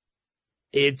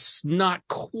 it's not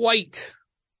quite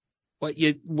what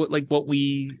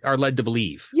we are led to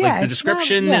believe. Yeah, like the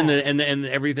description not, yeah. and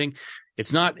everything.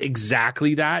 It's not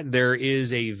exactly that. There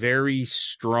is a very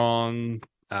strong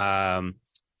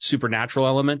supernatural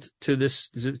element to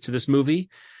this movie.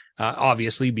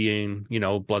 Obviously being,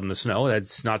 blood in the snow,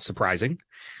 that's not surprising.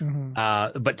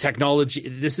 Mm-hmm. But technology,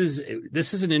 this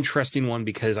is an interesting one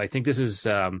because I think this is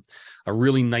a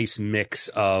really nice mix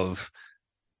of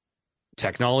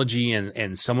technology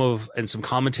and some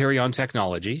commentary on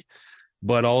technology,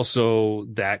 but also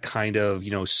that kind of,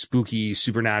 spooky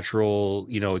supernatural,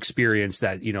 experience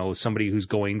that, somebody who's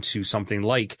going to something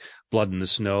like Blood in the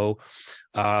Snow,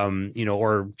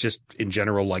 or just in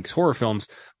general likes horror films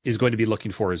is going to be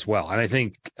looking for as well. And I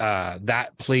think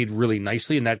that played really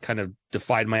nicely, and that kind of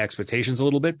defied my expectations a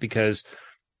little bit because,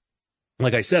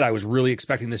 like I said, I was really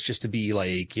expecting this just to be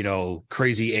like,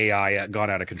 crazy AI gone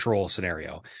out of control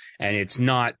scenario. And it's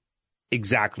not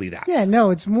exactly that. Yeah, no,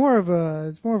 it's more of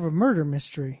a murder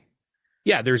mystery.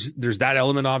 Yeah, there's that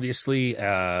element, obviously,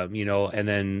 and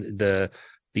then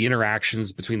the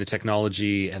interactions between the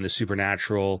technology and the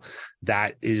supernatural,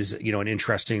 that is, an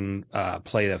interesting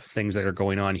play of things that are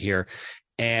going on here.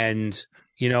 And,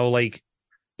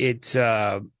 it's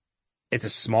a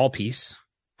small piece,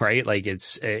 right? Like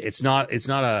it's not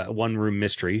a one room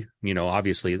mystery,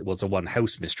 obviously, well, it's a one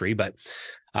house mystery, but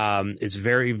it's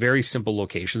very, very simple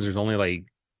locations. There's only like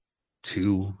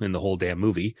 2 in the whole damn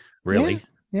movie, really.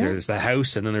 Yeah. There's the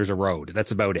house and then there's a road.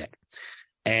 That's about it.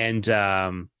 And,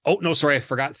 I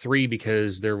forgot 3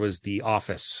 because there was the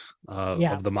office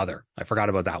of the mother. I forgot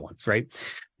about that one, right?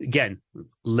 Again,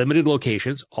 limited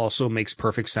locations also makes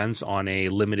perfect sense on a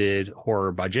limited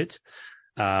horror budget.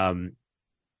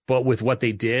 But with what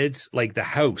they did, like the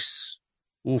house,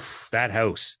 that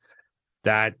house,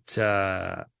 that,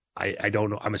 I don't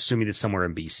know. I'm assuming it's somewhere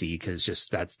in BC because just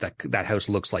that house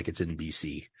looks like it's in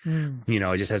BC.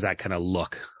 It just has that kind of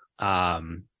look.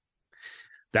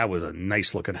 That was a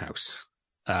nice looking house.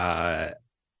 I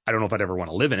don't know if I'd ever want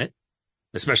to live in it,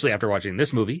 especially after watching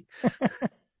this movie,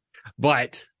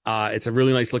 but, it's a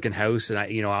really nice looking house.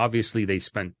 And obviously they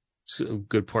spent a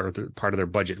good part of their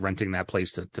budget renting that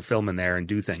place to film in there and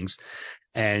do things.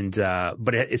 And,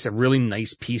 but it's a really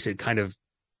nice piece. It kind of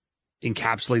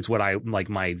encapsulates what I like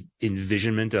my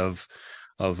envisionment of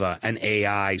an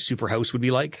AI super house would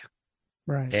be like.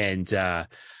 Right. And,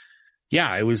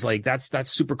 yeah, it was like, that's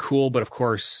super cool. But of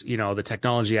course, you know, the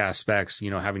technology aspects, you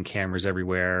know, having cameras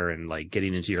everywhere and like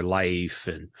getting into your life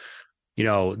and, you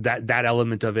know, that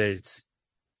element of it,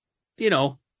 you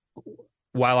know,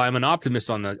 while I'm an optimist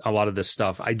on a lot of this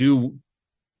stuff, I do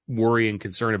worry and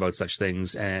concern about such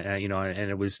things. And you know, and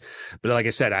it was, but like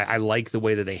I said, I like the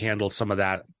way that they handled some of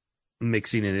that,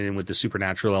 mixing it in with the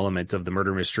supernatural element of the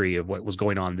murder mystery of what was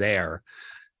going on there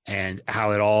and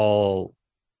how it all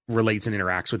relates and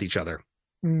interacts with each other.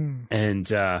 And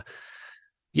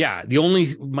yeah,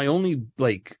 my only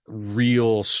like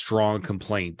real strong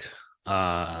complaint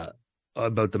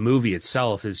about the movie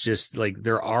itself is just like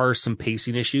there are some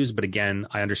pacing issues, but again,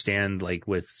 I understand like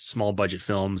with small budget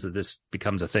films that this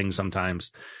becomes a thing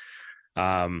sometimes,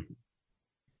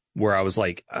 where I was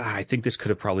like, I think this could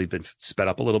have probably been sped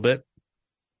up a little bit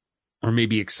or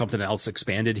maybe something else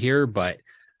expanded here. But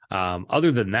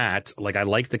other than that, like I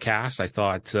liked the cast. I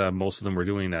thought most of them were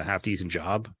doing a half decent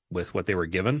job with what they were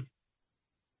given.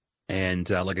 And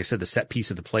like I said, the set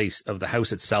piece of the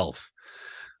house itself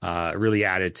really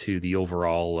added to the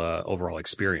overall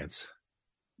experience.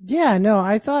 Yeah, no,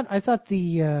 I thought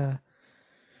the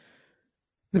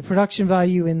production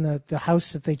value in the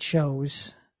house that they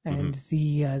chose and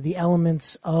the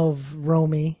elements of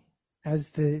ROMI as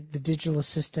the digital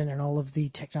assistant and all of the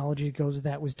technology that goes with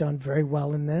that was done very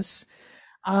well in this.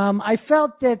 I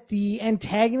felt that the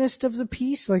antagonist of the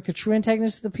piece, like the true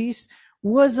antagonist of the piece,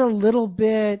 was a little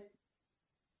bit,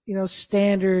 you know,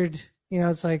 standard. You know,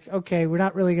 it's like, okay, we're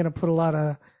not really going to put a lot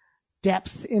of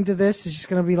depth into this. It's just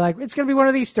going to be like, it's going to be one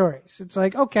of these stories. It's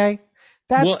like, okay,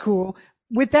 that's cool.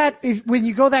 With that, when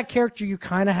you go that character, you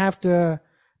kind of have to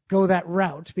go that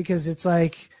route because it's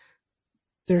like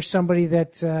there's somebody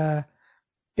that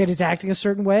is acting a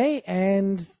certain way,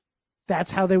 and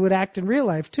that's how they would act in real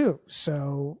life too.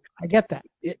 So I get that.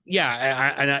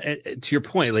 Yeah, to your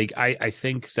point, like I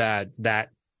think that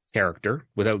character,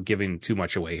 without giving too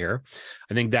much away here,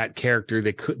 I think that character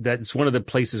that's one of the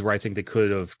places where I think they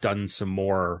could have done some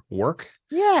more work.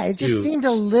 Yeah, it just seemed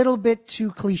a little bit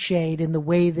too cliched in the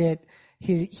way that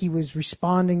he was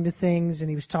responding to things and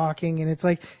he was talking, and it's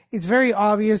like it's very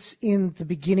obvious in the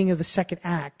beginning of the second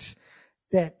act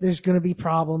that there's going to be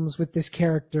problems with this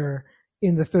character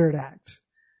in the third act.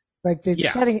 Like the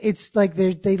setting, it's like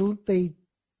they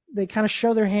kind of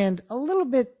show their hand a little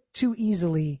bit too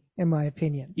easily, in my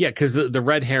opinion. Yeah, because the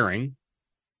red herring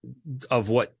of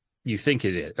what you think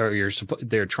it is, or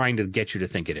they're trying to get you to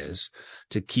think it is,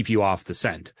 to keep you off the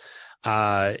scent.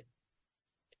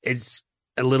 It's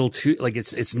a little too, like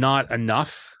it's not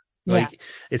enough. Like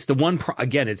it's the one,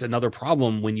 again, it's another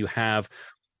problem when you have,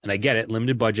 and I get it,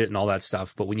 limited budget and all that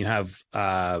stuff, but when you have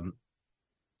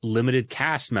limited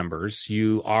cast members,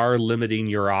 you are limiting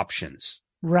your options.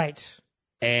 Right.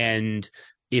 And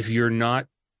if you're not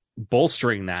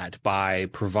bolstering that by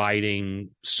providing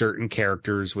certain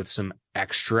characters with some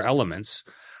extra elements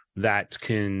that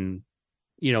can,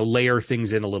 you know, layer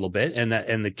things in a little bit, and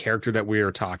the character that we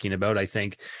are talking about, I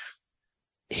think,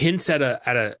 hints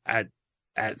at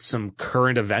some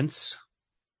current events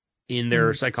in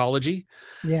their psychology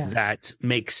that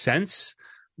makes sense,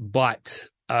 but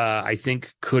I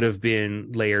think could have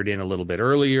been layered in a little bit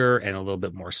earlier and a little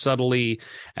bit more subtly,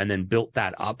 and then built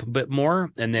that up a bit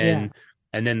more. And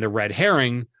then the red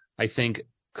herring, I think,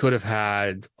 could have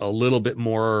had a little bit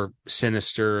more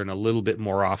sinister and a little bit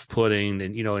more off-putting,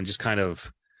 and, you know, and just kind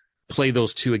of play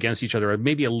those two against each other,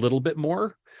 maybe a little bit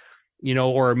more, you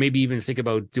know, or maybe even think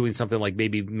about doing something like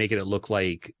maybe making it look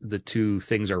like the two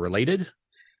things are related.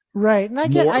 Right. And I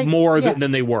get more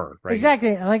than they were. Right.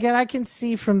 Exactly. And again, I can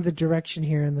see from the direction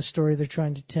here and the story they're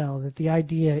trying to tell that the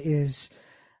idea is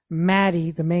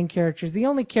Maddie, the main character, is the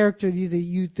only character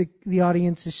the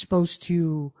audience is supposed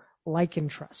to like and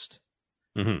trust.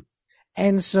 Mm-hmm.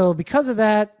 And so because of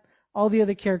that, all the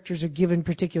other characters are given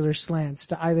particular slants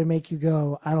to either make you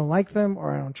go, I don't like them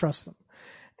or I don't trust them.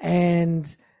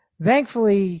 And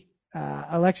thankfully,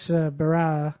 Alexa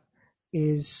Baraha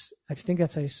is, I think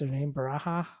that's how you say her name,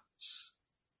 Baraha.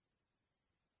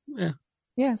 Yeah,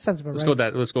 it sounds about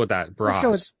right. Let's go with that.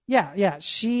 Baraha. Yeah.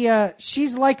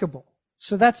 She's likable.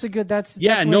 So that's a good, I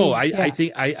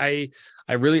think I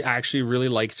actually really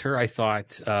liked her. I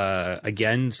thought,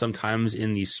 again, sometimes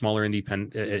in these smaller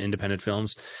independent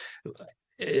films,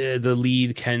 the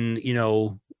lead can, you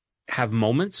know, have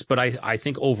moments, but I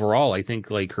think overall, I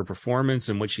think like her performance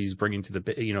and what she's bringing to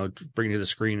the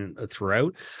screen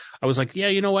throughout, I was like, yeah,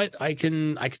 you know what? I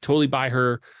could totally buy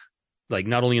her, like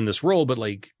not only in this role, but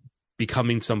like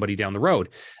becoming somebody down the road.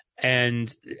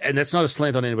 And that's not a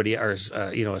slant on anybody or,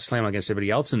 a slam against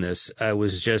anybody else in this. It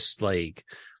was just like,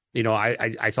 you know,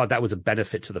 I thought that was a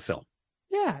benefit to the film.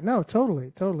 Yeah, no,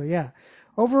 totally, yeah.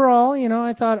 Overall,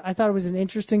 I thought it was an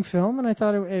interesting film, and I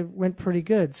thought it went pretty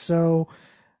good. So,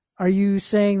 are you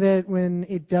saying that when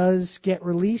it does get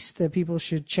released, that people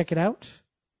should check it out?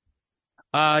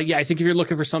 Yeah, I think if you're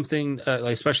looking for something,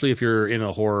 like, especially if you're in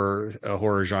a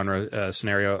horror genre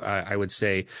scenario, I would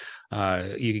say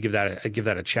you could give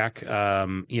that a check.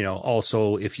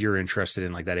 Also if you're interested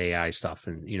in like that AI stuff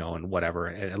and and whatever,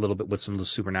 a little bit with some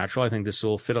supernatural, I think this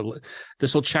will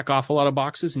check off a lot of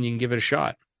boxes, and you can give it a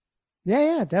shot.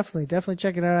 Yeah, definitely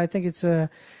check it out. I think it's a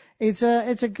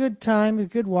good time, a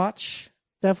good watch.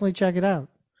 Definitely check it out,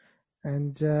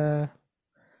 and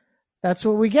that's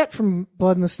what we get from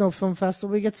Blood in the Snow Film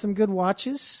Festival. We get some good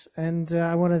watches, and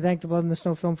I want to thank the Blood in the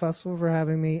Snow Film Festival for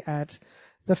having me at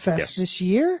the fest this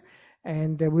year.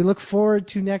 And we look forward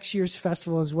to next year's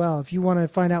festival as well. If you want to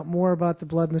find out more about the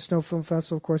Blood in the Snow Film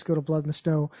Festival, of course, go to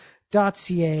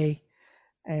bloodinthesnow.ca,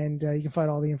 and you can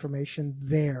find all the information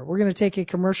there. We're going to take a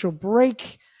commercial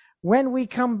break. When we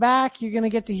come back, you're going to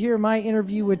get to hear my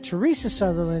interview with Teresa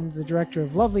Sutherland, the director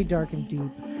of Lovely, Dark, and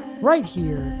Deep, right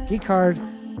here, Geek Hard,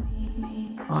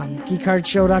 on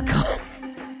geekhardshow.com.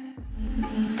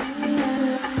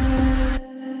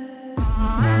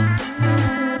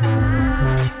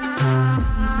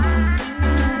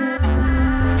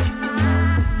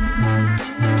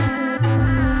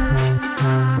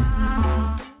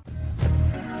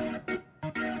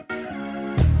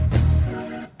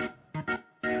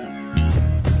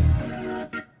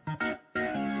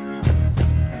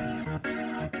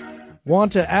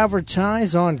 Want to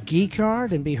advertise on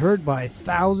Geekard and be heard by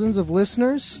thousands of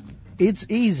listeners? It's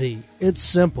easy, it's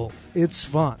simple, it's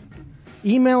fun.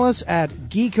 Email us at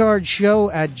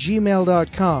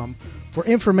geekardshow@gmail.com for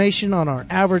information on our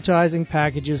advertising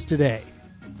packages today.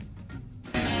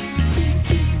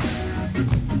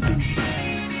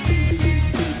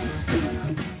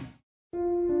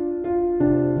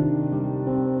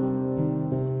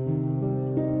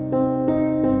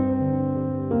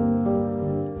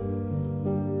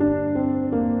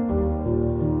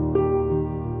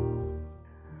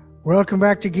 Welcome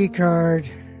back to Geek Card.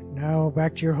 Now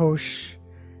back to your hosts,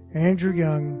 Andrew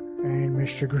Young and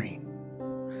Mr. Green.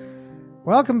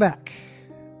 Welcome back.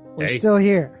 We're still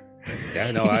here.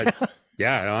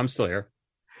 I'm still here.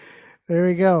 There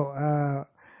we go.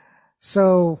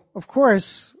 So, of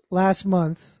course, last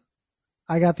month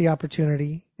I got the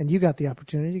opportunity, and you got the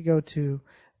opportunity to go to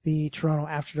the Toronto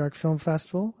After Dark Film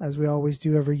Festival, as we always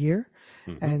do every year.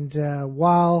 Mm-hmm. And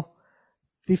while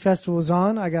the festival was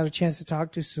on, I got a chance to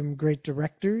talk to some great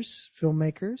directors,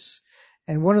 filmmakers,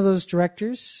 and one of those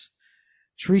directors,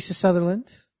 Teresa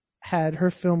Sutherland, had her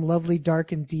film Lovely,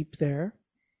 Dark, and Deep there.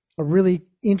 A really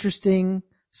interesting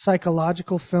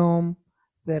psychological film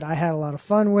that I had a lot of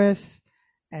fun with,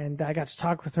 and I got to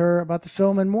talk with her about the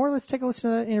film and more. Let's take a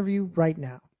listen to that interview right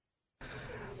now.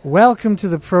 Welcome to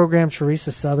the program,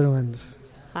 Teresa Sutherland.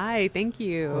 Hi, thank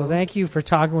you. Well, thank you for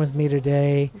talking with me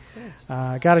today. Of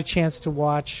course. Got a chance to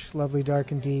watch Lovely,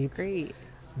 Dark, and Deep. Great.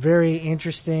 Very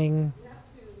interesting,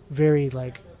 very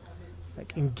like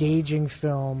engaging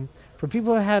film. For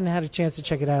people who hadn't had a chance to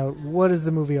check it out, what is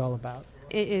the movie all about?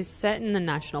 It is set in the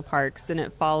national parks, and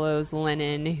it follows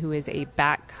Lennon, who is a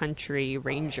backcountry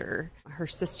ranger. Her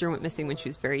sister went missing when she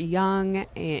was very young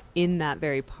in that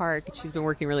very park. She's been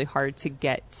working really hard to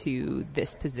get to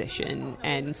this position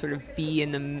and sort of be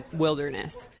in the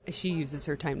wilderness. She uses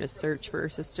her time to search for her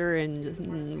sister, and just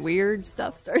weird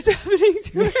stuff starts happening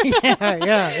to her.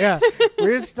 Yeah.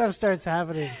 Weird stuff starts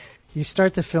happening. You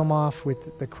start the film off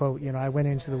with the quote, I went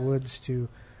into the woods to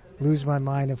lose my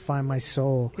mind and find my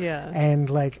soul. Yeah. And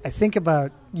I think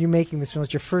about you making this film.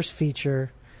 It's your first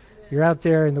feature. You're out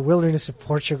there in the wilderness of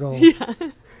Portugal. Yeah.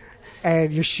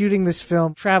 And you're shooting this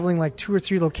film, traveling 2 or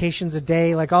 3 locations a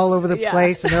day, all over the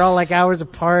place, and they're all hours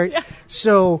apart. Yeah.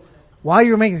 So while you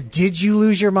were making this, did you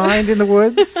lose your mind in the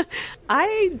woods?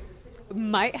 I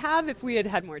might have if we had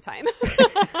had more time.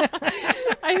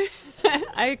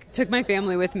 I took my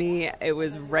family with me. It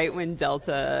was right when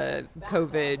Delta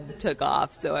COVID took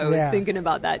off, so I was thinking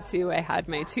about that too. I had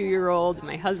my 2-year-old,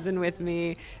 my husband with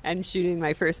me, and shooting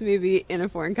my first movie in a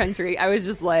foreign country. I was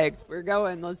just like, we're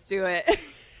going, let's do it.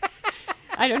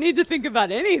 I don't need to think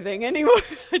about anything anymore.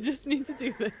 I just need to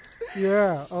do this.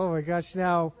 Yeah. Oh my gosh.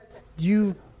 Now,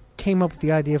 you came up with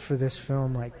the idea for this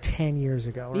film 10 years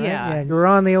ago, right? Yeah. You were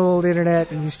on the old internet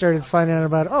and you started finding out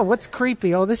about, what's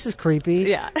creepy? Oh, this is creepy.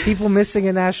 Yeah. People missing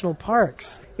in national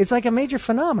parks. It's a major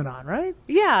phenomenon, right?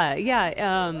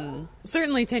 Yeah.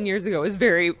 Certainly 10 years ago it was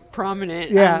very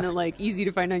prominent and easy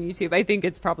to find on YouTube. I think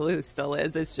it's probably still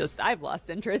is. It's just I've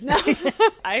lost interest now.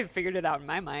 I've figured it out in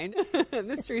my mind.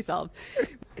 Mystery solved.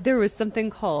 There was something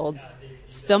called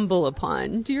Stumble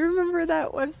Upon. Do you remember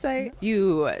that website?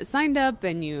 You signed up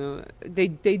and they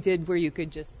did where you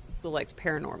could just select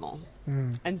paranormal.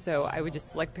 And so I would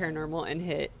just select paranormal and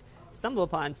hit stumble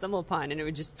upon, and it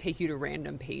would just take you to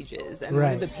random pages. And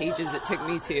one of the pages it took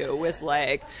me to was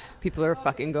like, people are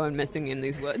fucking going missing in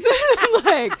these woods. I'm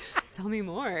like, tell me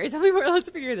more, let's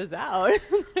figure this out.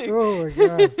 Like, oh my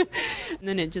God. And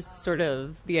then it just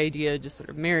the idea just sort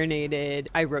of marinated.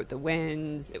 I wrote the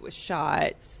winds, it was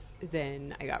shot.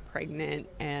 Then I got pregnant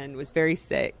and was very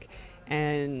sick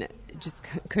and just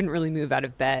couldn't really move out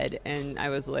of bed. And I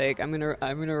was like, I'm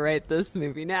gonna write this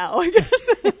movie now, I guess.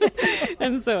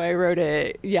 And so I wrote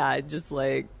it, just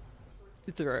like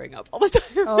throwing up all the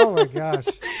time. Oh my gosh.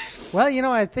 Well,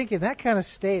 I think in that kind of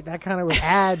state, that kind of would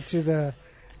add to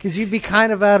because you'd be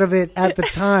kind of out of it at the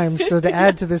time. So to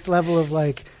add to this level of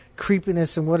like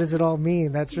creepiness and what does it all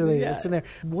mean, that's really, it's in there.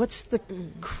 What's the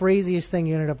craziest thing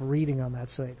you ended up reading on that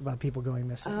site about people going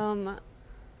missing?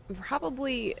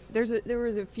 Probably there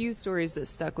was a few stories that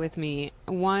stuck with me.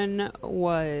 One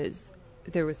was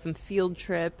there was some field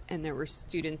trip and there were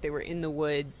students, they were in the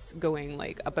woods going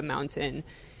like up a mountain,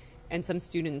 and some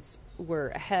students were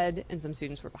ahead and some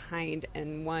students were behind,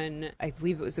 and one, I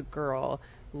believe it was a girl,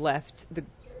 left the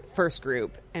first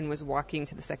group and was walking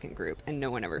to the second group and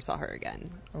no one ever saw her again.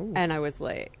 Oh. And I was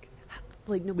like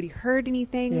nobody heard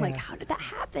anything. Like, how did that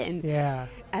happen? Yeah.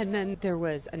 And then there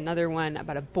was another one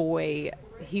about a boy.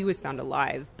 He was found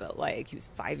alive, but like he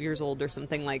was 5 years old or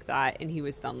something like that, and he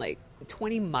was found like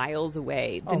 20 miles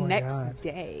away the next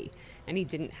day, and he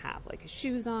didn't have like his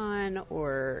shoes on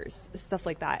or stuff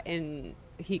like that, and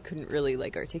he couldn't really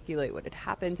like articulate what had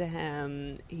happened to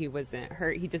him. He wasn't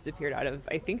hurt. He disappeared out of,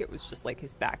 I think it was just like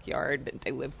his backyard.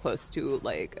 They lived close to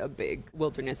like a big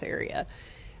wilderness area.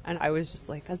 And I was just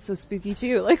like, that's so spooky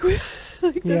too. Like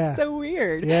that's so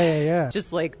weird. Yeah.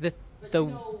 Just like the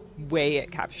way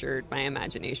it captured my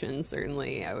imagination,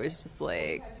 certainly. I was just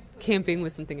like, camping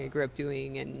was something I grew up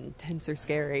doing, and tents are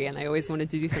scary, and I always wanted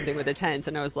to do something with a tent.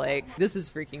 And I was like, this is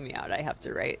freaking me out. I have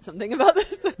to write something about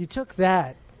this. You took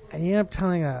that and you ended up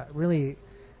telling a really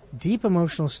deep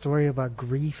emotional story about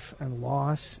grief and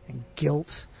loss and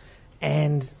guilt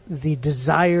and the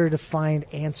desire to find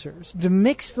answers. To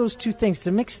mix those two things,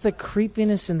 to mix the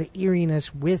creepiness and the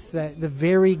eeriness with the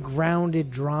very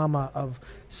grounded drama of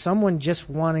someone just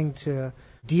wanting to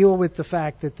deal with the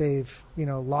fact that they've,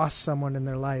 lost someone in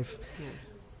their life. Yeah.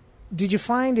 Did you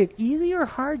find it easy or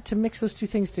hard to mix those two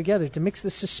things together, to mix the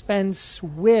suspense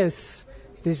with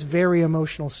this very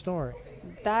emotional story?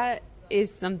 That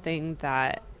is something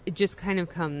that it just kind of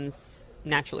comes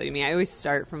naturally to me. I always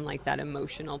start from like that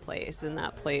emotional place, and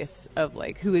that place of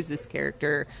like, who is this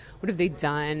character? What have they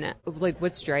done? Like,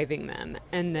 what's driving them?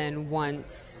 And then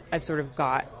once I've sort of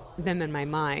got them in my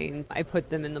mind, I put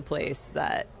them in the place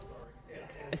that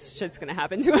shit's going to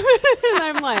happen to them. And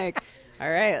I'm like, all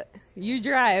right, you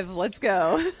drive, let's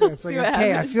go. It's like,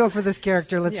 okay, I feel for this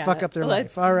character. Let's fuck up their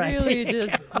life. All right. Let's really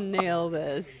just nail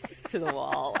this to the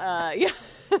wall.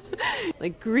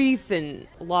 Like grief and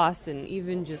loss, and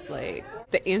even just like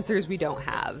the answers we don't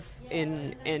have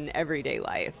in everyday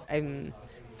life. I'm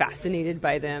fascinated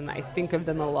by them. I think of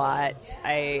them a lot.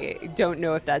 I don't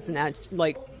know if that's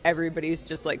like everybody's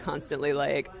just like constantly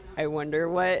like, I wonder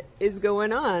what is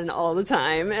going on all the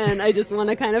time, and I just want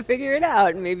to kind of figure it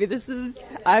out. Maybe this is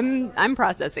I'm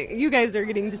processing. You guys are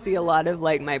getting to see a lot of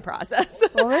like my process.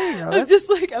 Well, there you go. That's just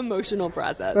like emotional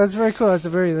process. That's very cool. That's a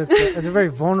very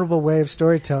vulnerable way of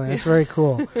storytelling. That's very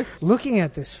cool. Looking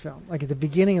at this film, like at the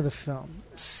beginning of the film,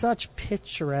 such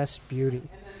picturesque beauty,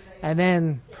 and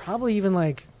then probably even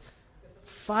like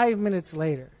 5 minutes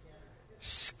later,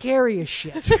 scary as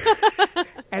shit,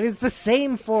 and it's the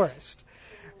same forest.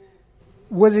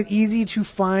 Was it easy to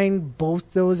find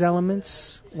both those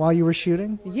elements while you were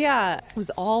shooting? Yeah, it was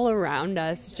all around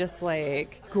us, just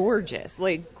like gorgeous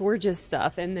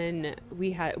stuff. And then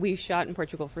we shot in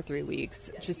Portugal for 3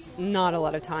 weeks, just not a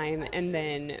lot of time. And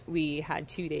then we had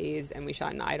 2 days, and we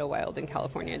shot in Idlewild in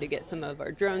California to get some of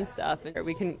our drone stuff. And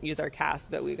we couldn't use our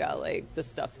cast, but we got like the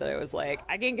stuff that I was like,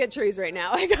 I can't get trees right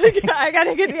now. I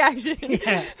gotta get the action.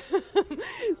 Yeah.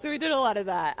 So we did a lot of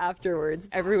that afterwards.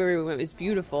 Everywhere we went was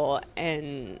beautiful,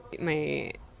 and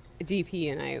my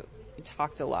DP and I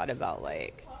talked a lot about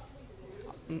like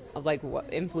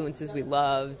what influences we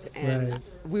loved, and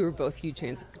we were both huge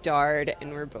fans of Godard,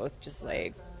 and we're both just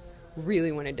like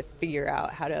really wanted to figure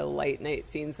out how to light night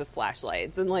scenes with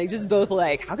flashlights, and like just both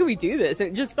like, how can we do this?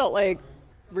 And it just felt like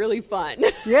really fun.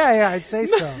 Yeah, I'd say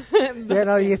so.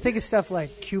 You think of stuff like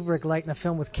Kubrick lighting a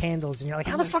film with candles, and you're like,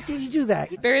 how the fuck did you do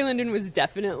that? Barry Lyndon was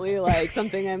definitely like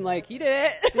something I'm like, he did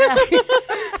it. Yeah.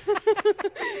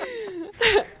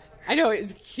 I know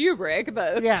it's Kubrick,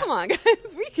 but Yeah. come on, guys,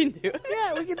 we can do it.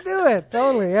 Yeah, we can do it.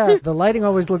 Totally, yeah. The lighting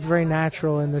always looked very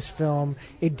natural in this film.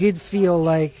 It did feel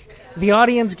like the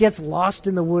audience gets lost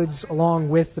in the woods along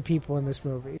with the people in this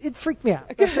movie. It freaked me out.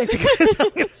 That's basically what I'm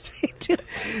going to say, too.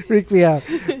 Freaked me out.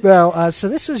 Now, so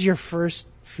this was your first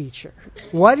feature.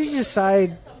 Why did you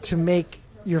decide to make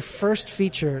your first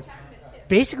feature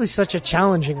basically such a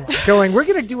challenging one? Going, we're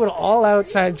going to do it all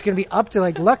outside. It's going to be up to,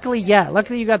 like, luckily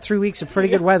you got 3 weeks of pretty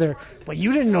good weather, but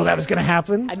you didn't know that was going to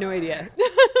happen. I had no idea.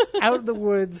 Out of the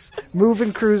woods,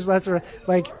 moving crews left or right.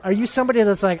 Like, are you somebody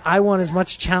that's like, I want as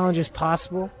much challenge as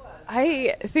possible?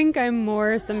 I think I'm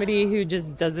more somebody who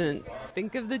just doesn't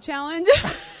think of the challenge.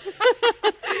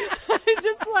 I'm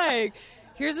just like,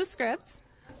 here's the script.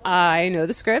 I know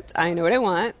the script. I know what I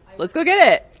want. Let's go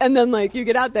get it. And then, like, you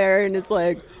get out there and it's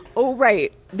like, oh,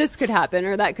 right, this could happen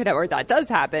or that could or that does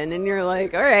happen. And you're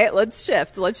like, all right, let's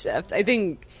shift. I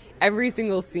think every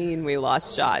single scene we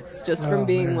lost shots just from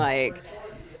being like,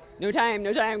 no time,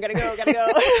 gotta go.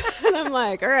 And I'm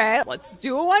like, all right, let's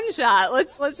do a one shot.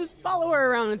 Let's just follow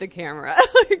her around with the camera.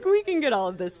 Like, we can get all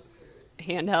of this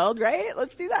handheld, right?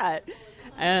 Let's do that.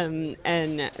 And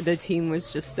the team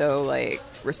was just so, like,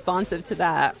 responsive to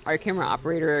that. Our camera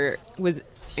operator was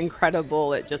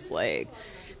incredible at just, like,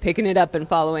 picking it up and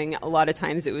following. A lot of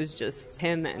times it was just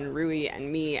him and Rui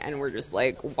and me, and we're just,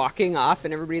 like, walking off,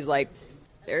 and everybody's like,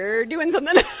 they're doing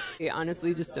something. I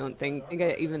honestly just don't think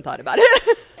I even thought about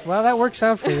it. Well, that works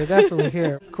out for you, definitely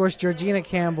here. Of course, Georgina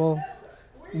Campbell,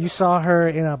 you saw her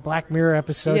in a Black Mirror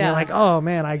episode. Yeah. You're like, oh,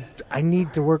 man, I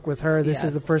need to work with her. This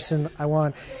is the person I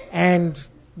want. And,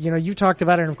 you know, you talked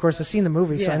about it, and, of course, I've seen the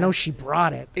movie, so I know she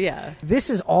brought it. Yeah. This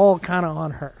is all kind of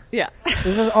on her. Yeah.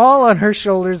 This is all on her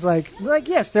shoulders. Like,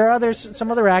 yes, there are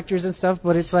some other actors and stuff,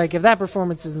 but it's like, if that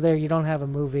performance isn't there, you don't have a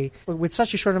movie. But with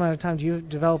such a short amount of time, do you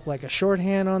develop, like, a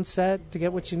shorthand on set to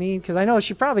get what you need? Because I know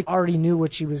she probably already knew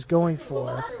what she was going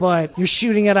for, but you're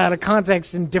shooting it out of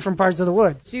context in different parts of the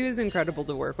woods. She was incredible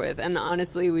to work with. And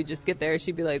honestly, we'd just get there.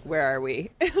 She'd be like, where are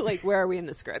we? Like, where are we in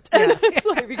the script? It's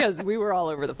like, because we were all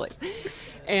over the place.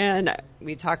 And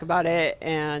we'd talk about it,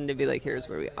 and it'd be like, here's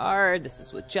where we are. This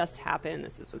is what just happened.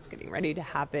 This is what's getting ready to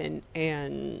happen.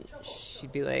 And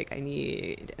she'd be like, I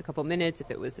need a couple minutes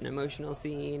if it was an emotional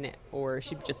scene. Or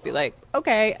she'd just be like,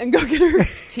 okay, and go get her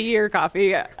tea or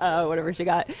coffee, whatever she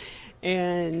got,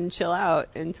 and chill out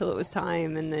until it was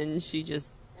time. And then she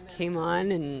just came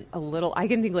on, and I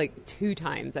can think like 2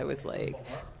 times I was like,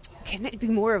 can it be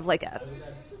more of like a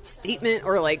statement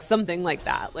or like something like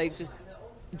that? Like, just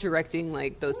directing,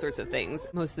 like, those sorts of things.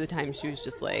 Most of the time she was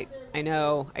just like, I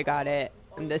know, I got it,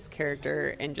 I'm this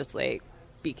character, and just, like,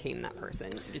 became that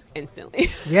person just instantly.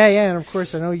 Yeah, and of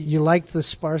course I know you liked the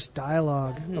sparse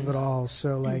dialogue of it all,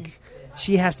 so, like,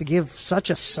 she has to give such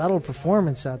a subtle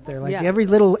performance out there. Like, every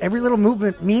little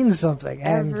movement means something.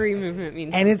 And, every movement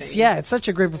means and something. it's such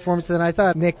a great performance. And I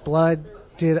thought Nick Blood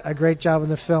did a great job in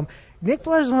the film. Nick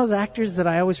Blood is one of those actors that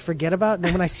I always forget about, and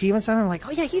then when I see him in something, I'm like, oh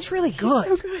yeah, he's really good.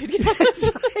 He's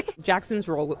so good. Jackson's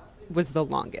role was the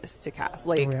longest to cast.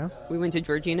 Like, we went to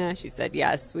Georgina, she said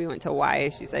yes. We went to Hawaii,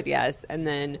 she said yes. And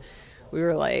then we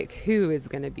were like, who is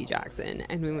going to be Jackson?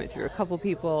 And we went through a couple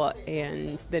people,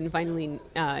 and then finally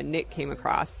Nick came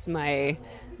across my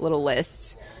little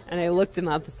list, and I looked him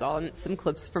up, saw some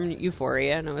clips from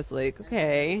Euphoria, and I was like,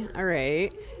 okay, all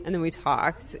right. And then we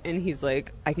talked, and he's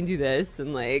like, I can do this,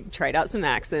 and like tried out some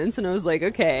accents, and I was like,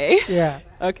 okay. Yeah.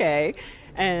 Okay.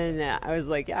 And I was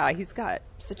like, yeah, he's got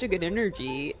such a good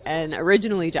energy. And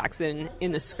originally Jackson,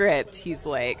 in the script, he's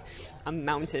like a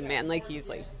mountain man. Like, he's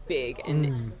like big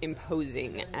and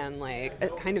imposing and like a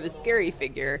kind of a scary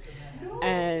figure.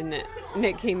 And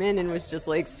Nick came in and was just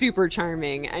like super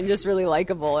charming and just really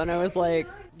likable. And I was like,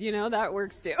 you know, that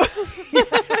works too.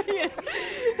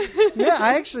 Yeah,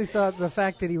 I actually thought the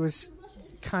fact that he was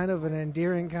kind of an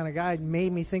endearing kind of guy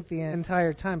made me think the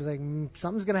entire time, it's like,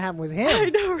 something's going to happen with him. I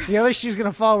know, right? The other shoe's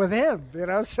going to fall with him, you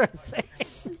know, sort of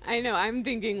thing. I know. I'm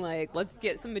thinking, like, let's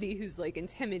get somebody who's, like,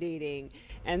 intimidating.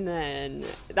 And then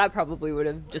that probably would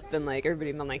have just been, like,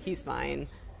 everybody been like, he's fine.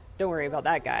 Don't worry about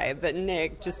that guy. But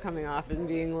Nick just coming off and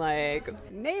being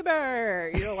like,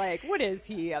 neighbor. You're like, what is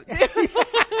he up to?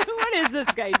 What is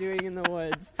this guy doing in the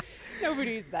woods?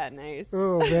 Nobody's that nice.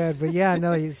 Oh, man. But yeah,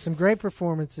 no, some great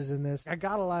performances in this. I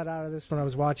got a lot out of this when I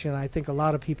was watching, and I think a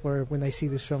lot of people, when they see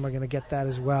this film, are going to get that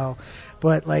as well.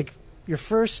 But, like, your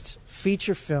first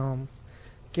feature film,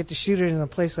 get to shoot it in a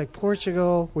place like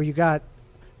Portugal, where you got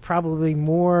probably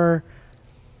more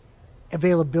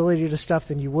availability to stuff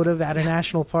than you would have at a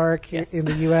national park in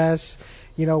the U.S.,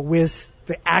 you know, with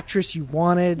the actress you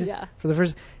wanted for the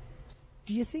first.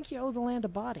 Do you think you owe the land a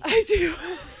body? I do.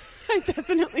 I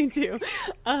definitely do.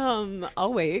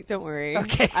 I'll wait. Don't worry.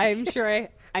 Okay. I'm sure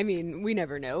I mean, we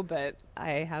never know, but I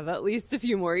have at least a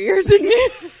few more years in me.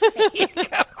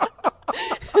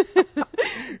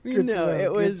 Good to know, it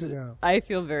good was. to know. I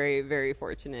feel very, very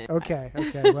fortunate. Okay.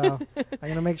 Well, I'm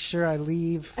going to make sure I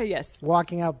leave Yes.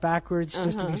 walking out backwards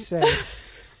just to be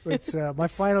safe. But my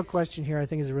final question here, I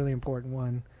think, is a really important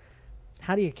one.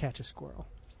 How do you catch a squirrel?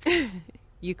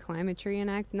 You climb a tree and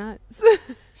act nuts.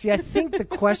 See, I think the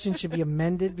question should be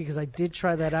amended because I did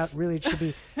try that out. Really, it should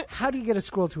be, how do you get a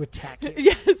squirrel to attack you?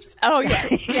 Yes. Oh,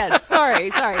 yes. Yes.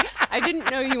 Sorry. I didn't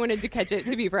know you wanted to catch it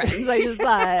to be friends. I just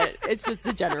thought it's just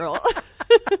a general.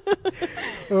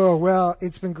 Oh, well,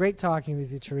 it's been great talking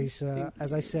with you, Teresa.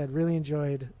 As I said, really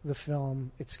enjoyed the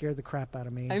film. It scared the crap out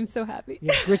of me. I'm so happy.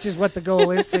 Yes, which is what the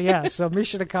goal is. So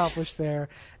mission accomplished there.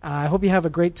 I hope you have a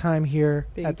great time here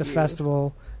at the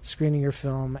festival screening your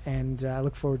film, and I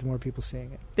look forward to more people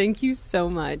seeing it. Thank you so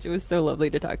much. It was so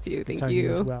lovely to talk to you. Thank you.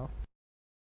 As well.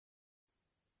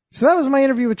 So that was my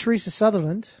interview with Teresa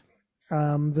Sutherland.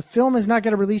 The film has not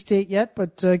got a release date yet,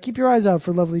 but keep your eyes out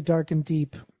for Lovely, Dark, and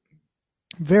Deep.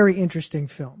 Very interesting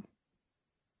film.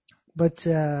 But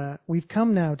we've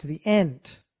come now to the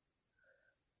end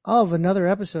of another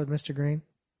episode, Mr. Green.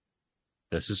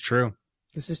 This is true.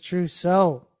 This is true.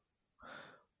 So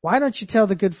why don't you tell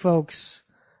the good folks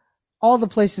all the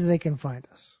places they can find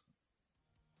us?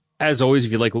 As always,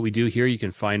 if you like what we do here, you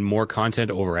can find more content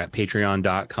over at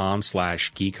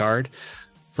patreon.com/geekard.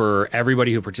 For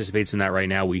everybody who participates in that right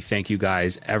now, we thank you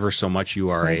guys ever so much.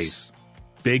 You are Thanks.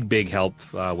 a big help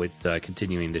with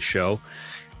continuing the show.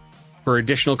 For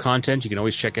additional content, you can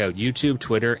always check out YouTube,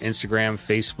 Twitter, Instagram,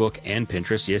 Facebook, and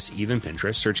Pinterest. Yes, even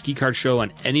Pinterest. Search Geekard Show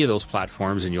on any of those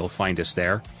platforms and you'll find us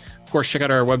there. Of course, check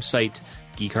out our website,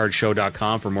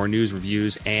 geekardshow.com, for more news,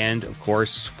 reviews, and, of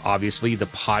course, obviously, the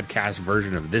podcast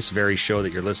version of this very show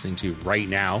that you're listening to right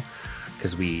now,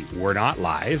 because we're not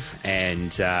live.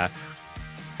 And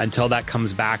until that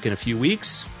comes back in a few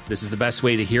weeks, this is the best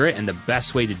way to hear it. And the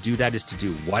best way to do that is to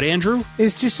do what, Andrew?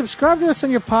 Is to subscribe to us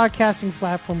on your podcasting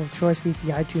platform of choice, be it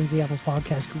the iTunes, the Apple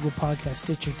Podcast, Google Podcast,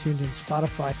 Stitcher, TuneIn,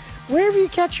 Spotify, wherever you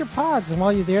catch your pods. And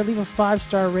while you're there, leave a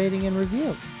 5-star rating and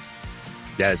review.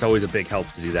 Yeah, it's always a big help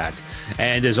to do that.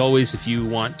 And as always, if you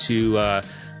want to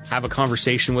have a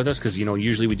conversation with us, because,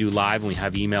 usually we do live and we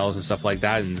have emails and stuff like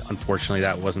that, and unfortunately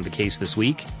that wasn't the case this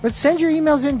week. But send your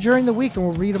emails in during the week and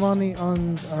we'll read them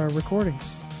on our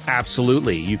recordings.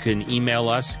 Absolutely. You can email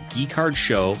us,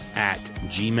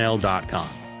 geekardshow@gmail.com.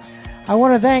 I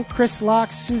want to thank Chris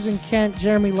Locke, Susan Kent,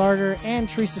 Jeremy Larder, and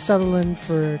Teresa Sutherland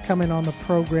for coming on the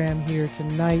program here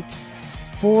tonight.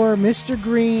 For Mr.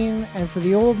 Green and for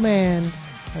the old man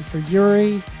and for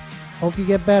Yuri, hope you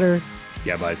get better.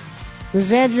 Yeah, bud. This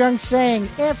is Andrew Young saying,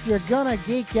 if you're gonna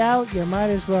geek out, you might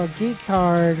as well geek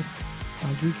hard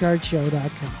on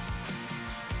geekardshow.com.